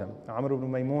love with him. Amr ibn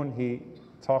Maymun, he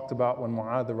talked about when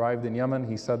Mu'adh arrived in Yemen,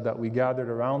 he said that we gathered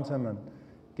around him and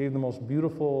gave the most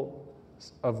beautiful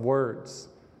of words.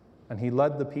 And he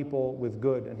led the people with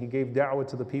good, and he gave da'wah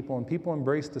to the people, and people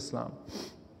embraced Islam.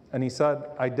 And he said,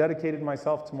 I dedicated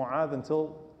myself to Mu'adh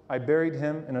until I buried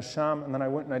him in Asham, and then I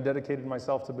went and I dedicated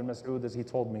myself to Ibn Mas'ud as he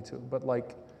told me to. But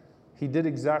like, he did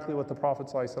exactly what the Prophet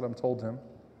ﷺ told him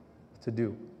to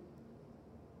do.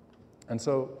 And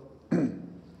so,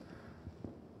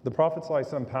 the Prophet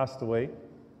ﷺ passed away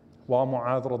while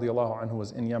Mu'adh radiallahu anhu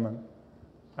was in Yemen,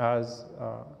 as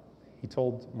he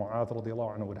told Mu'adh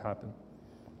radiallahu anhu would happen.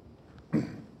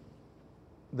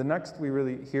 The next we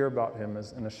really hear about him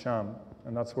is in Asham,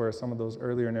 and that's where some of those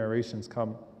earlier narrations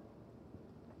come,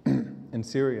 in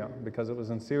Syria, because it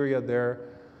was in Syria there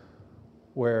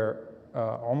where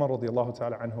Umar radiallahu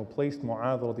ta'ala anhu placed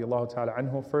Mu'adh radiallahu ta'ala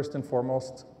anhu first and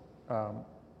foremost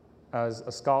as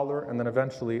a scholar, and then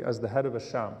eventually as the head of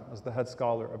Asham, as the head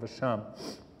scholar of Asham,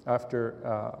 after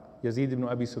Yazid ibn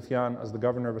Abi Sufyan as the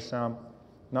governor of Asham,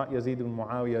 not Yazid ibn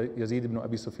Muawiyah, Yazid ibn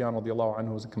Abi Sufyan radiallahu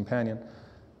anhu was a companion,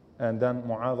 and then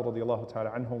Mu'adh radiallahu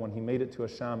ta'ala anhu, when he made it to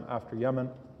Asham after Yemen,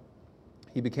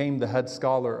 he became the head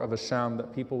scholar of Asham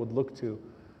that people would look to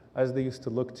as they used to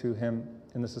look to him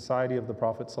in the society of the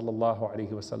Prophet sallallahu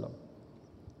alaihi wasallam.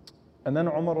 And then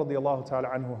Umar radiallahu ta'ala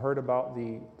anhu heard about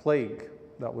the plague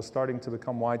that was starting to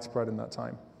become widespread in that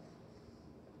time.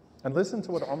 And listen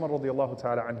to what Umar radiallahu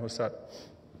ta'ala anhu said.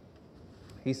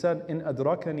 He said, "In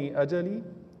adrakani ajali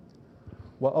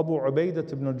wa Abu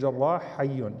Ubaidah ibn al-Jarrah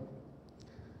hayyun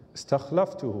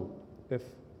istakhlaftuhu." If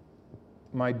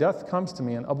my death comes to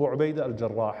me and Abu Ubaidah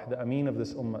al-Jarrah, the Ameen of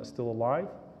this ummah, is still alive,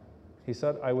 he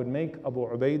said, I would make Abu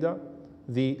Ubaidah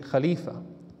the Khalifa.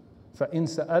 فَإِن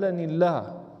سَأَلَنِي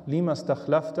اللَّهُ لِمَا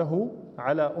اسْتَخْلَفْتَهُ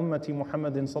عَلَى أُمَّةِ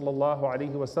مُحَمَّدٍ صَلَّى اللَّهُ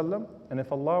عَلَيْهِ وَسَلَّمَ. And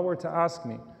if Allah were to ask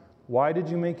me, why did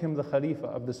you make him the Khalifa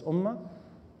of this ummah?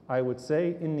 I would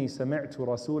say, إِنِّي سَمِعْتُ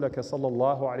رَسُولَكَ صَلَّى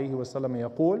اللَّهُ عَلَيْهِ وَسَلَّمَ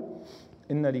يَقُولُ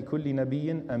إِنَّ لِكُلِّ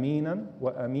نَبِيٍّ أَمِينًا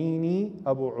وَأَمِينِي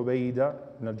أَبُو عُبَيْدَةَ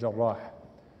بْنَ الْجَرَّاحِ.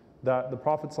 That the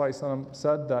Prophet ﷺ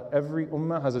said that every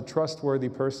ummah has a trustworthy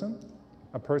person,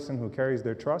 a person who carries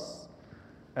their trust,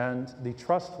 And the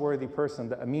trustworthy person,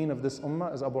 the Ameen of this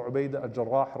ummah, is Abu Ubaidah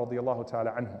al-Jarrah radiyallahu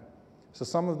ta'ala anhu. So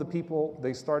some of the people,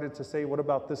 they started to say, what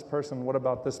about this person, what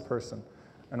about this person?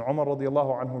 And Umar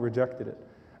radiyallahu anhu rejected it.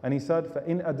 And he said,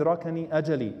 فَإِنْ أَدْرَكَنِي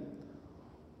أَجَلِي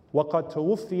وَقَدْ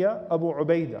تَوُفِّيَ أَبُو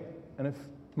عُبَيْدَةَ. And if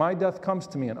my death comes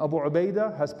to me and Abu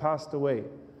Ubaidah has passed away,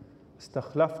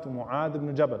 اسْتَخْلَفْتُ مُعَاذ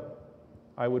ibn Jabal.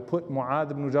 I would put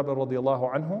Mu'adh ibn Jabal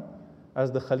radiyallahu anhu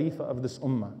as the Khalifa of this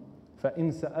ummah.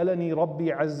 فَإِنْ سَأَلَنِي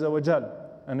رَبِّي عَزَّ وَجَلَّ.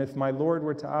 And if my Lord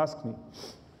were to ask me,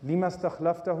 لِمَا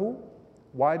اسْتَخْلَفْتَهُ?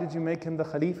 Why did you make him the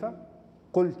Khalifa?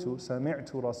 قُلْتُ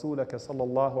سَمِعْتُ رَسُولَكَ صَلَّى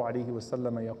اللَّهُ عَلَيْهِ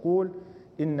وَسَلَّمَ يَقُولُ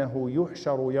إِنَّهُ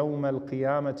يُحْشَرُ يَوْمَ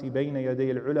الْقِيَامَةِ بَيْنَ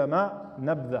يَدَيِ الْعُلَمَاءِ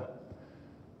نَبْذَةً.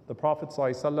 The Prophet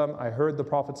ﷺ, I heard the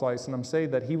Prophet ﷺ say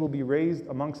that he will be raised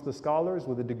amongst the scholars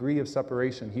with a degree of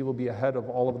separation. He will be ahead of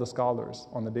all of the scholars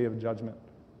on the Day of Judgment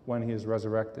when he is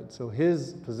resurrected. So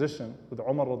his position with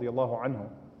Umar radiallahu anhu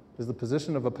is the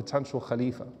position of a potential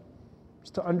Khalifa.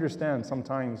 Just to understand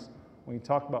sometimes when you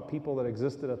talk about people that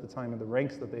existed at the time and the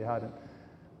ranks that they had,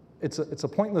 it's a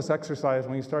pointless exercise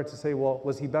when you start to say, well,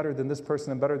 was he better than this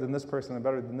person and better than this person and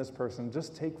better than this person?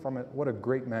 Just take from it what a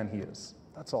great man he is.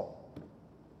 That's all.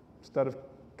 Instead of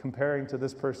comparing to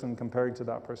this person, comparing to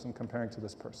that person, comparing to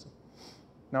this person.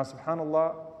 Now,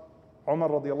 subhanAllah, Umar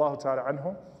radiallahu ta'ala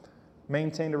anhu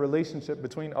maintained a relationship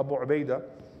between Abu Ubaidah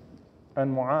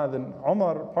and Mu'adh. And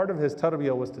Umar, part of his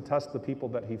tarbiyah was to test the people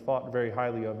that he thought very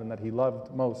highly of and that he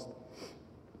loved most.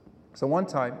 So one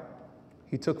time,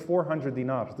 he took 400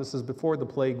 dinars. This is before the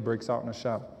plague breaks out in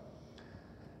Sham.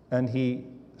 And he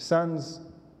sends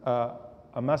a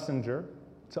messenger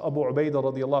to Abu Ubaidah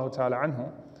radiallahu ta'ala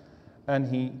anhu, and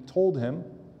he told him,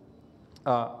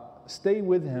 stay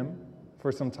with him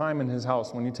for some time in his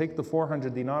house. When you take the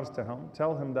 400 dinars to him,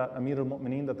 tell him that Amir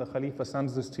al-Mu'mineen, that the Khalifa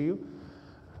sends this to you,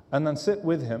 and then sit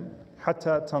with him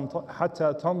حَتَّى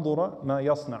تَنْظُرَ مَا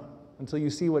يَصْنَعُ, until you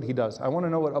see what he does. I want to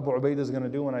know what Abu Ubaidah is going to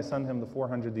do when I send him the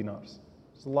 400 dinars.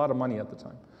 It's a lot of money at the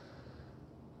time.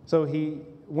 So he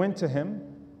went to him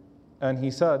and he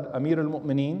said, Amir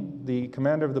al-Mu'mineen, the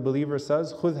commander of the believers,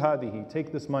 says, خُذْ هَذِهِ,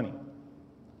 take this money.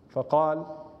 فَقَالَ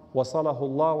وَصَلَهُ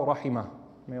اللَّهُ وَرَحِمَهُ.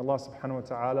 May Allah subhanahu wa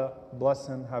ta'ala bless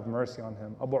him, have mercy on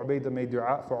him. Abu Ubaidah made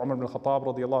dua for Umar ibn al-Khattab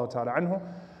radiyallahu ta'ala anhu,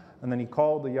 and then he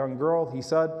called the young girl. He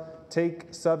said,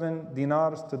 take 7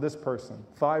 dinars to this person,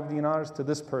 5 dinars to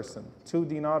this person, 2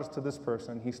 dinars to this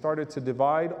person. He started to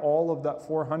divide all of that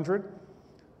 400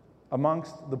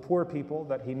 amongst the poor people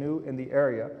that he knew in the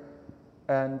area.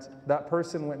 And that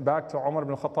person went back to Umar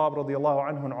ibn al-Khattab radiyallahu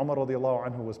anhu, and Umar radiyallahu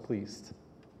anhu was pleased.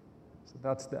 So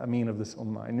that's the Ameen of this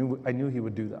ummah. I knew he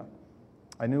would do that.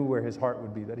 I knew where his heart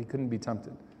would be, that he couldn't be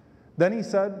tempted. Then he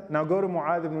said, now go to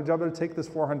Mu'adh ibn Jabal, take this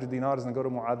 400 dinars and go to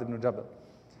Mu'adh ibn Jabal.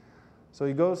 So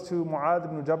he goes to Mu'adh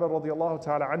ibn Jabal radiyallahu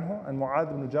ta'ala anhu, and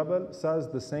Mu'adh ibn Jabal says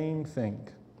the same thing.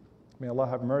 May Allah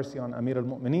have mercy on Amir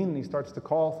al-Mu'mineen. And he starts to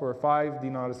call for 5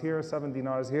 dinars here, 7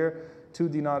 dinars here, 2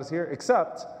 dinars here,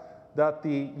 except that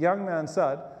the young man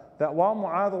said that while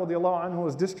Mu'adh radiallahu anhu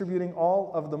was distributing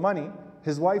all of the money,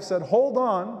 his wife said, hold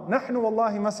on, nahnu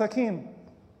wallahi masakin.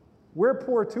 We're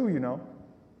poor too, you know.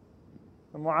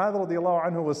 And Mu'adh radiallahu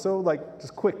anhu was so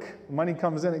just quick. Money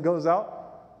comes in, it goes out.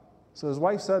 So his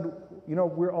wife said, you know,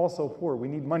 we're also poor, we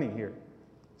need money here.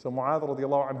 So Mu'adh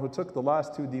radiallahu anhu took the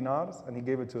last 2 dinars and he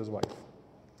gave it to his wife.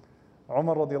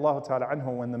 Umar radiallahu ta'ala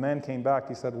anhu, when the man came back,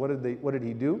 he said, what did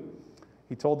he do?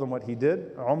 He told them what he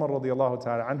did. Umar radiallahu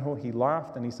ta'ala anhu, he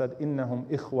laughed and he said, إِنَّهُمْ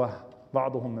إِخْوَةٌ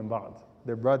بَعْضُهُمْ مِنْ بَعْضٍ.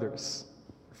 They're brothers.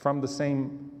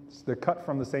 They're cut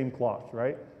from the same cloth,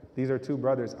 right? These are 2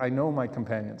 brothers. I know my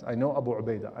companions. I know Abu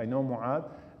Ubaidah. I know Mu'adh.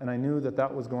 And I knew that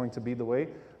that was going to be the way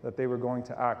that they were going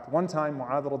to act. One time,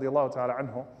 Mu'adh radiallahu ta'ala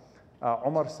anhu,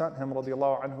 Umar sent him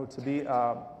radiallahu anhu to be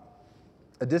a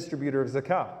distributor of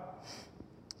zakah.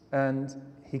 And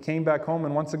he came back home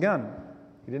and once again,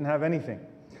 he didn't have anything.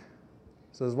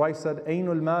 So his wife said, أَيْنُ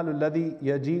الْمَالُ الَّذِي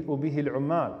يَجِيءُ بِهِ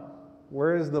الْعُمَّالُ.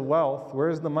 Where is the wealth, where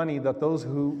is the money that those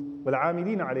who,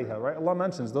 وَالْعَامِلِينَ عَلَيْهَا, right? Allah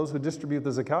mentions those who distribute the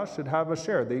zakah should have a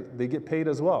share. They get paid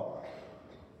as well.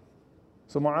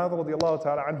 So Mu'adh radiallahu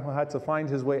ta'ala anhu had to find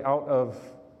his way out of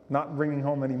not bringing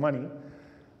home any money.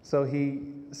 So he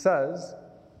says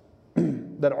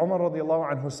that Umar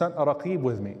radiallahu anhu sent a raqib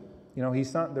with me. You know,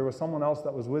 there was someone else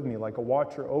that was with me, like a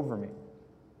watcher over me.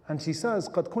 And she says,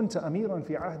 قَدْ كُنْتَ أَمِيرًا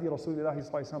فِي عَهْدِ رَسُولِ اللَّهِ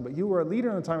صَلَّى اللَّهُ عَلَيْهِ وسلم. But you were a leader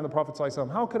in the time of the Prophet صلى الله عليه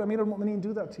وسلم. How could Amir al-Mu'mineen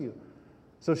do that to you?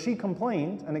 So she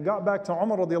complained, and it got back to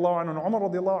Umar radiallahu anhu, and Umar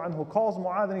radiallahu anhu calls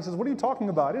Mu'adh, and he says, what are you talking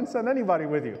about? I didn't send anybody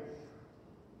with you.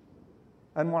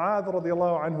 And Mu'adh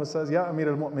radiallahu anhu says, Ya Amir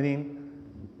al-Mu'mineen,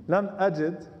 لَمْ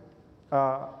أَجِدْ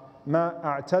مَا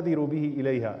أَعْتَذِرُ بِهِ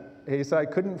إِلَيْهَا. He said, I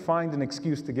couldn't find an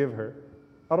excuse to give her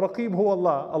Al-Raqib huwa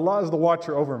Allah. Allah is the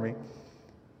watcher over me.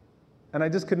 And I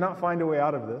just could not find a way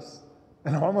out of this.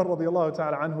 And Umar radiallahu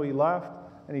ta'ala anhu, he laughed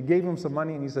and he gave him some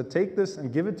money and he said, take this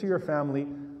and give it to your family,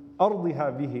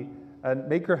 أرضها به, and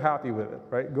make her happy with it,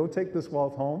 right? Go take this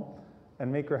wealth home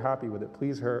and make her happy with it,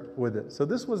 please her with it. So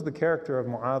this was the character of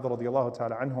Mu'adh radiallahu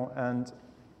ta'ala anhu. And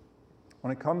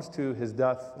when it comes to his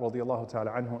death radiallahu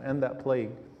ta'ala anhu and that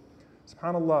plague,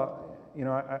 subhanAllah, you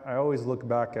know, I always look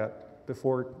back at,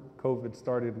 before COVID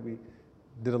started, we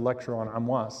did a lecture on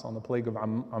Amwas, on the plague of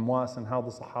Amwas, and how the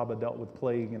Sahaba dealt with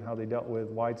plague and how they dealt with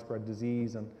widespread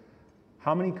disease, and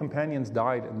how many companions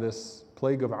died in this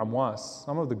plague of Amwas.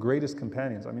 Some of the greatest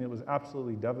companions, I mean, it was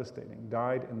absolutely devastating,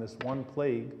 died in this one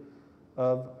plague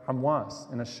of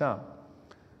Amwas in Ash-Sham.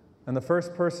 And the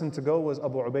first person to go was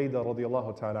Abu Ubaidah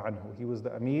radiallahu ta'ala anhu. He was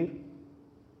the Amir,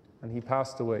 and he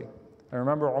passed away. I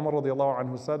remember Umar radiallahu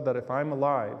anhu said that if I'm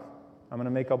alive, I'm going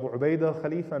to make Abu Ubaidah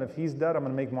Khalifa, and if he's dead, I'm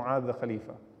going to make Mu'adh the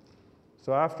Khalifa.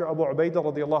 So after Abu Ubaidah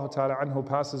radiallahu ta'ala anhu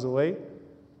passes away,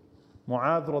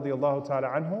 Mu'adh radiallahu ta'ala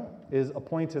anhu is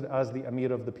appointed as the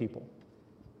Amir of the people.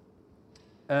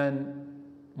 And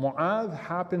Mu'adh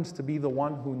happens to be the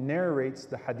one who narrates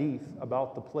the hadith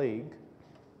about the plague,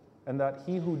 and that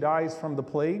he who dies from the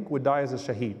plague would die as a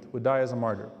shaheed, would die as a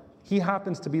martyr. He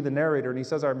happens to be the narrator, and he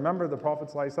says, I remember the Prophet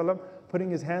ﷺ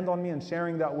putting his hand on me and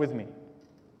sharing that with me.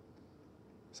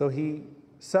 So he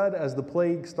said, as the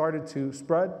plague started to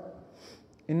spread,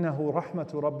 إِنَّهُ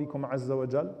رَحْمَةُ رَبِّكُمْ عَزَّ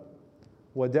وَجَلَّ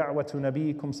وَدَعْوَةُ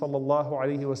نَبِيِّكُمْ صَلَّى اللَّهُ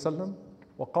عَلَيْهِ وَسَلَّمَ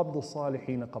وَقَبْضُ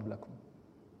الصَّالِحِينَ قَبْلَكُمْ.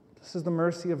 This is the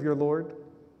mercy of your Lord.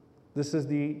 This is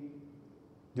the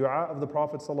dua of the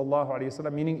Prophet sallallahu alaihi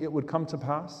wasallam, meaning it would come to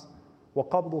pass.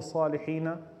 وَقَبْضُ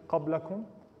الصَّالِحِينَ قَبْلَكُمْ.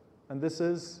 And this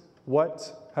is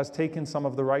what has taken some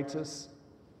of the righteous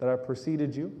that have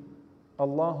preceded you.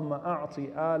 Allahumma a'ti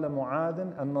ala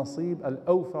Mu'adhin al-nasib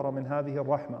al-awfara min hadhihi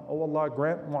al-rahma. Oh Allah,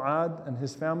 grant Mu'adh and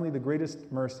his family the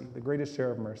greatest mercy, the greatest share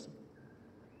of mercy.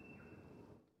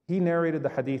 He narrated the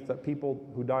hadith that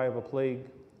people who die of a plague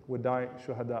would die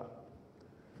shuhada.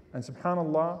 And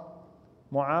subhanallah,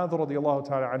 Mu'adh radiallahu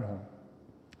ta'ala anhu,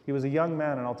 he was a young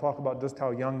man, and I'll talk about just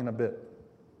how young in a bit.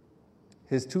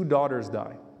 His 2 daughters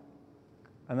die,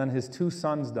 and then his 2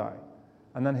 sons die,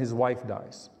 and then his wife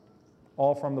dies,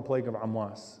 all from the plague of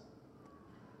Amwas.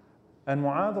 And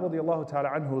Mu'adh radiallahu ta'ala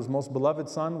anhu's most beloved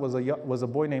son was a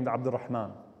boy named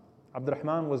Abdurrahman.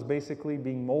 Abdurrahman was basically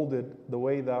being molded the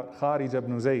way that Kharij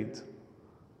ibn Zayd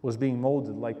was being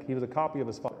molded, like he was a copy of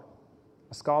his father,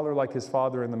 a scholar like his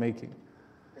father in the making.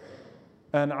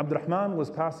 And Abdurrahman was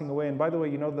passing away. And by the way,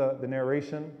 you know the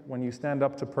narration, when you stand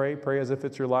up to pray, pray as if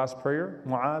it's your last prayer.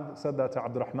 Mu'adh said that to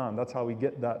Abdurrahman. That's how we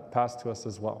get that passed to us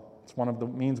as well. It's one of the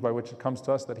means by which it comes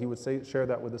to us, that he would share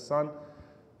that with his son,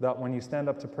 that when you stand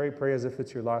up to pray, pray as if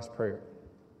it's your last prayer.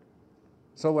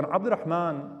 So when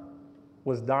Abdurrahman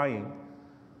was dying,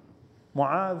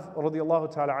 Mu'adh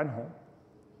radiallahu ta'ala anhu,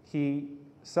 he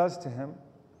says to him,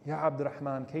 Ya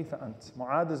Abdurrahman, kayfa ant?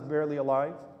 Mu'adh is barely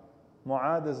alive.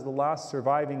 Mu'adh is the last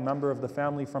surviving member of the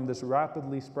family from this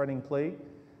rapidly spreading plague.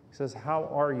 He says, how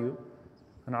are you?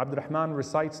 And Abdurrahman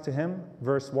recites to him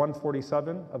verse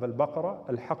 147 of Al-Baqarah,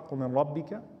 Al-Haqqu min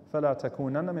Rabbika, فَلَا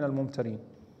تَكُونَنَّ مِنَ الْمُمْتَرِينَ.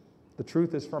 The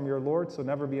truth is from your Lord, so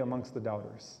never be amongst the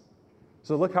doubters.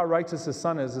 So look how righteous his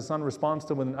son is. His son responds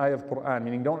to him with an ayah of Quran,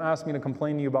 meaning don't ask me to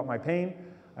complain to you about my pain.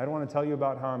 I don't want to tell you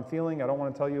about how I'm feeling. I don't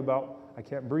want to tell you about I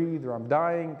can't breathe or I'm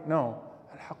dying. No.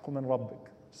 Al-Haqqu min Rabbik.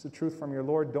 It's the truth from your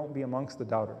Lord. Don't be amongst the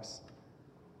doubters.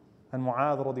 And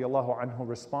Mu'adh radiallahu anhu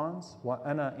responds,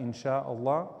 وَأَنَا إِنْ شَاءَ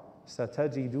اللَّهِ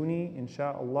سَتَجِدُنِي إِنْ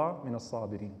شَاءَ اللَّهِ مِنَ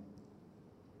الصَّابِرِينَ.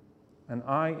 And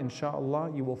I,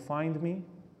 inshaAllah, you will find me,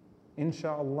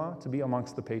 inshaAllah, to be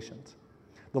amongst the patient.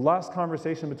 The last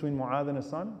conversation between Mu'adh and his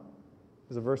son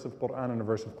is a verse of Quran and a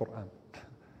verse of Quran.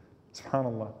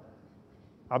 SubhanAllah.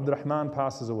 Abdurrahman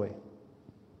passes away.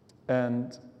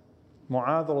 And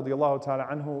Mu'adh radiallahu ta'ala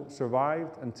anhu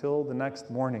survived until the next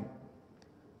morning.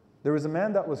 There was a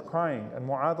man that was crying, and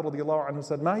Mu'adh radiallahu anhu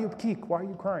said, Ma yubkik, why are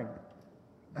you crying?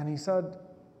 And he said,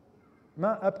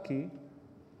 Ma abki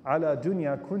ala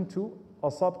dunya kuntu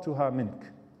asabtuha mink,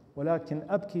 walakin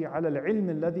abki ala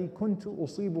al-ilm alladhi kuntu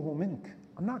usibuhu mink.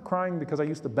 I'm not crying because I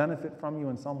used to benefit from you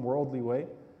in some worldly way.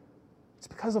 It's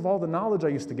because of all the knowledge I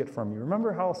used to get from you.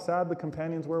 Remember how sad the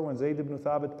companions were when Zayd ibn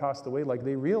Thabit passed away? Like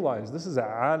they realized this is an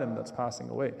alim that's passing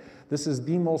away. This is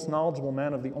the most knowledgeable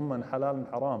man of the ummah in halal and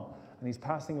haram. And he's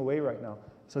passing away right now.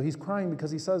 So he's crying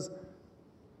because he says,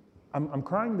 I'm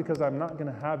crying because I'm not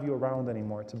going to have you around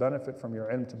anymore to benefit from your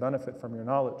ilm, to benefit from your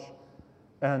knowledge.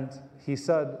 And he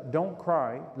said, don't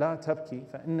cry, لا تبكي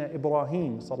فإن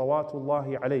إبراهيم صلوات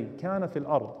الله عليه كان في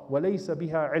الأرض وليس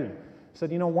بها علم He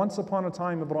said, once upon a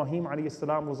time Ibrahim alayhi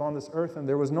salam was on this earth and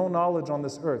there was no knowledge on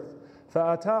this earth.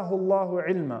 فَأَتَاهُ اللَّهُ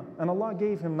عِلْمًا, and Allah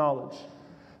gave him knowledge.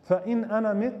 فَإِنْ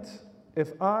أَنَا مِتْ,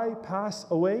 if I pass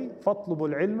away, فَاطْلُبُ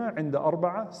الْعِلْمَ عِنْدَ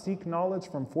أَرْبَعَةٍ, seek knowledge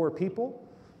from 4 people.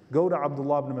 Go to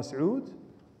Abdullah ibn Mas'ud,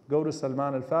 go to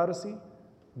Salman al-Farisi,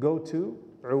 go to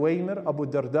Uwaymir Abu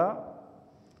Darda,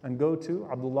 and go to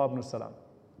Abdullah ibn Salam.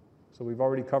 So we've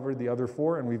already covered the other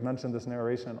 4, and we've mentioned this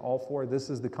narration in all 4. This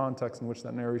is the context in which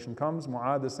that narration comes.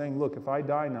 Mu'adh is saying, look, if I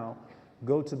die now,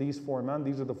 go to these 4 men.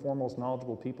 These are the 4 most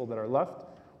knowledgeable people that are left,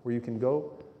 where you can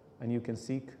go and you can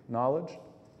seek knowledge.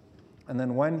 And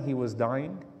then when he was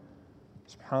dying,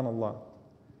 subhanallah,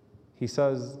 he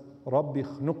says, Rabbi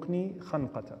khnukni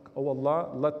khanqatak. Oh Allah,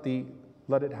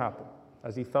 let it happen.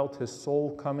 As he felt his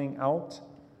soul coming out,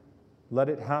 let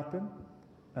it happen.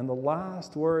 And the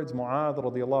last words Mu'adh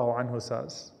radiallahu anhu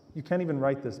says, you can't even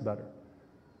write this better.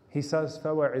 He says,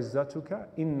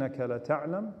 فَوَعِزَّتُكَ إِنَّكَ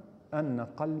لَتَعْلَمْ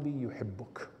أَنَّ قَلْبِي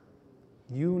يُحِبُّكَ.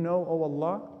 You know, O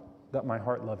Allah, that my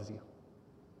heart loves you.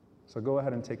 So go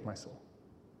ahead and take my soul.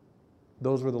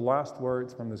 Those were the last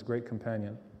words from this great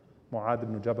companion, Mu'adh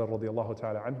ibn Jabal radiallahu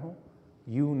ta'ala anhu.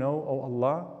 You know, O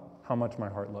Allah, how much my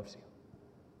heart loves you.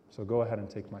 So go ahead and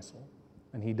take my soul.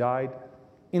 And he died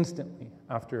instantly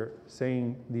after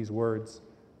saying these words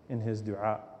in his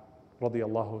dua,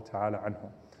 radiallahu ta'ala anhu.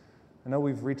 I know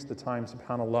we've reached the time,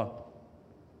 subhanallah,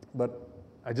 but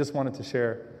I just wanted to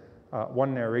share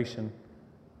one narration.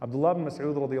 Abdullah ibn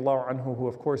Mas'ud radiallahu anhu, who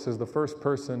of course is the first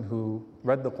person who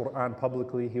read the Quran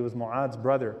publicly, he was Mu'adh's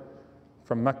brother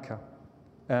from Mecca.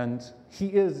 And he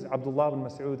is, Abdullah ibn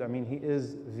Mas'ud,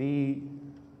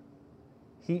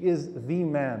 he is the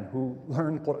man who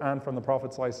learned Quran from the Prophet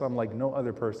ﷺ like no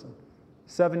other person.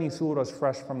 70 surahs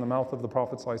fresh from the mouth of the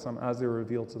Prophet ﷺ as they were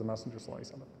revealed to the Messenger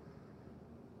ﷺ.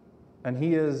 And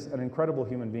he is an incredible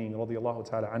human being, radiallahu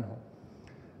ta'ala anhu.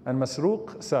 And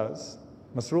Masruq says,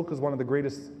 Masruq is one of the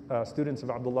greatest students of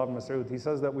Abdullah ibn Mas'ud. He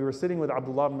says that we were sitting with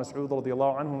Abdullah ibn Mas'ud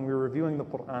radiallahu anhu and we were reviewing the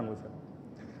Quran with him.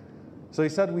 So he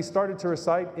said, we started to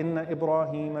recite, Inna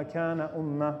Ibrahim kana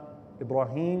ummah.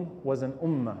 Ibrahim was an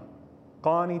ummah.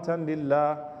 Qanitan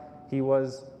lillah. He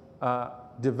was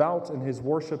devout in his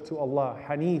worship to Allah.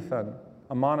 Hanifan,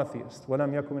 a monotheist.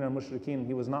 Walam yakum min al-mushrikeen.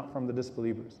 He was not from the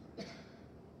disbelievers.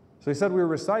 So he said, we were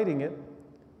reciting it,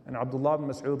 and Abdullah ibn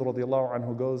Mas'ud radiallahu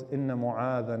anhu goes, Inna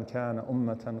Mu'adhan kana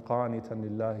ummatan qanitan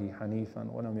lillahi hanifan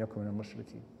walam yakum min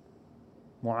al-mushrikeen.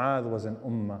 Mu'adh was an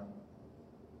ummah.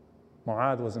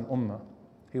 Mu'adh was an ummah.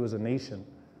 He was a nation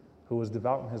who was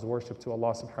devout in his worship to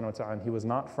Allah subhanahu wa ta'ala. And he was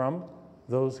not from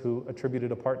those who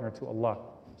attributed a partner to Allah.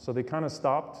 So they kind of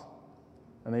stopped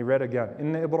and they read again.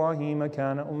 Inna Ibrahim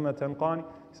kana ummatan qani.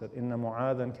 He said, Inna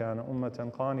Mu'adhan kana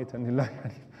ummatan qanitan lillahi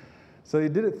hanif. So they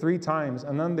did it 3 times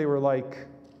and then they were like,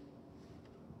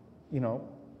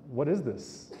 what is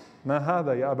this? Ma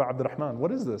hadha ya Aba Abdurrahman.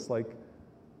 What is this? Like,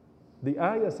 the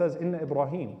ayah says, Inna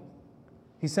Ibrahim.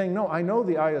 He's saying, no, I know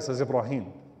the ayah says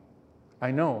Ibrahim.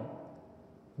 I know.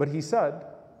 But he said,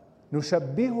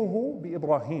 Nushabbihuhu bi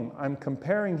Ibrahim. I'm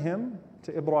comparing him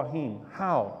to Ibrahim.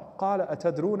 How? قَالَ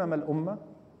أَتَدْرُونَ مَا الْأُمَّةِ.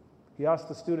 He asked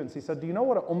the students, he said, do you know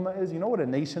what an ummah is? You know what a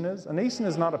nation is? A nation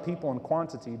is not a people in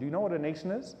quantity. Do you know what a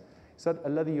nation is? He said,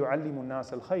 الَّذِي يُعَلِّمُ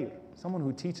النَّاسَ الْخَيْرِ. Someone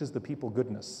who teaches the people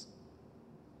goodness.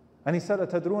 And he said,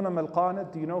 أَتَدْرُونَ مَا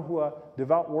الْقَانِتِ. Do you know who a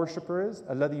devout worshipper is?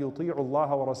 الَّذِي يُطِيعُ اللَّهَ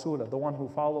وَرَسُولَهُ. The one who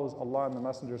follows Allah and the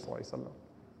Messenger ﷺ. So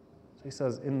he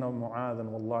says, إِنَّ مُعَاذًا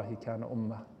وَاللَّهِ كَانَ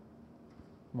أُمَّةً.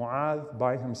 Mu'adh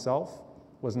by himself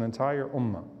was an entire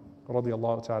ummah,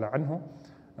 radiallahu ta'ala anhu.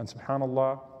 And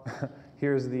subhanallah,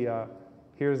 here's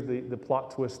the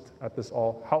plot twist at this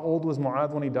all. How old was Mu'adh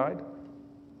when he died?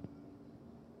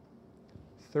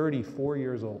 34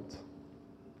 years old.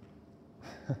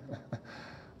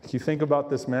 You think about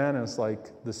this man, and it's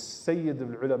like the Sayyid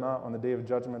of ulama on the Day of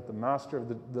Judgment, the master of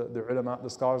the ulama, the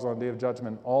scholars on the Day of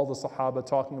Judgment, all the Sahaba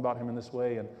talking about him in this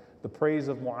way, and the praise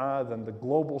of Mu'adh and the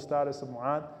global status of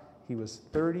Mu'adh. He was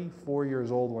 34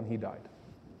 years old when he died.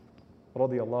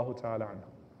 Radiyallahu ta'ala anhu.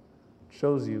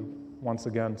 Shows you, once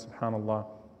again, subhanallah,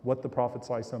 what the Prophet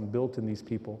ﷺ built in these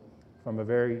people from a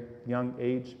very young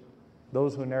age.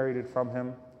 Those who narrated from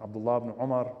him, Abdullah ibn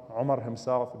Umar, Umar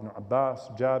himself, Ibn Abbas,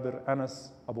 Jabir,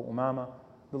 Anas, Abu Umama.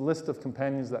 The list of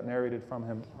companions that narrated from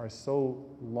him are so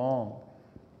long.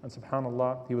 And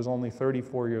subhanallah, he was only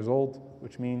 34 years old,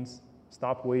 which means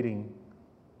stop waiting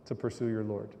to pursue your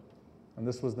Lord. And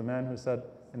this was the man who said,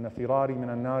 Inna firari min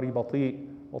an-nari bati'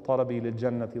 wa talabi lil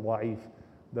jannati dha'if.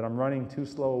 That I'm running too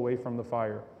slow away from the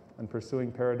fire and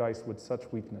pursuing paradise with such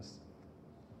weakness.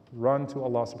 Run to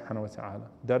Allah subhanahu wa ta'ala.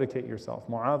 Dedicate yourself.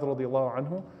 Mu'adh radiallahu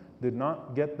anhu did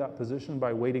not get that position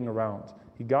by waiting around.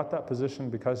 He got that position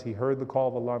because he heard the call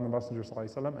of Allah and the Messenger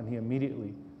ﷺ, and he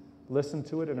immediately listened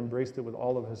to it and embraced it with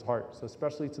all of his heart. So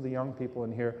especially to the young people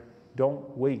in here,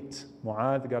 don't wait.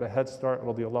 Mu'adh got a head start,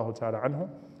 radiallahu ta'ala anhu,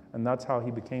 and that's how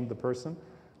he became the person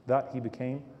that he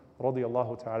became,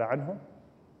 radiallahu ta'ala anhu.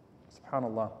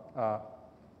 SubhanAllah.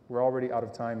 We're already out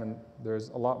of time, and there's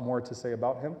a lot more to say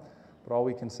about him, but all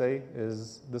we can say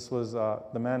is this was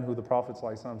the man who the Prophet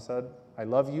ﷺ said, I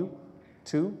love you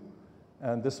too.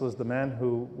 And this was the man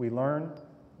who we learned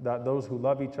that those who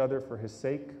love each other for his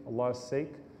sake, Allah's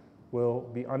sake, will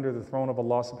be under the throne of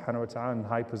Allah subhanahu wa ta'ala in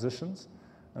high positions.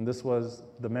 And this was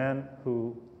the man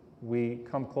who we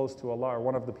come close to Allah, or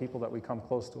one of the people that we come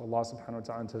close to Allah subhanahu wa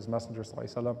ta'ala and to his Messenger sallallahu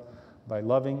alaihi wasallam by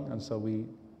loving. And so we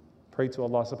pray to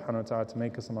Allah subhanahu wa ta'ala to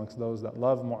make us amongst those that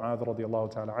love Mu'adh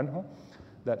radiallahu ta'ala anhu,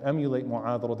 that emulate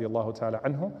Mu'adh radiallahu ta'ala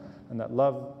anhu, and that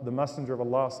love the Messenger of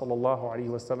Allah sallallahu alaihi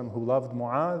wasallam who loved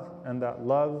Mu'adh, and that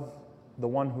love the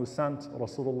one who sent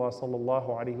Rasulullah sallallahu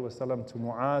alaihi wasallam to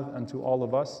Mu'adh and to all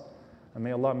of us. And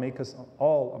may Allah make us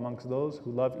all amongst those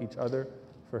who love each other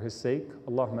for His sake.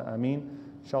 Allahumma ameen.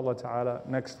 Inshallah ta'ala,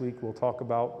 next week we'll talk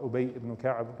about Ubay ibn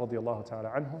Ka'ab radiallahu ta'ala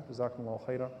anhu. Jazakumullahu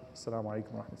khairan. Assalamu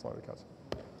alaikum wa rahmatullahi wa barakatuh.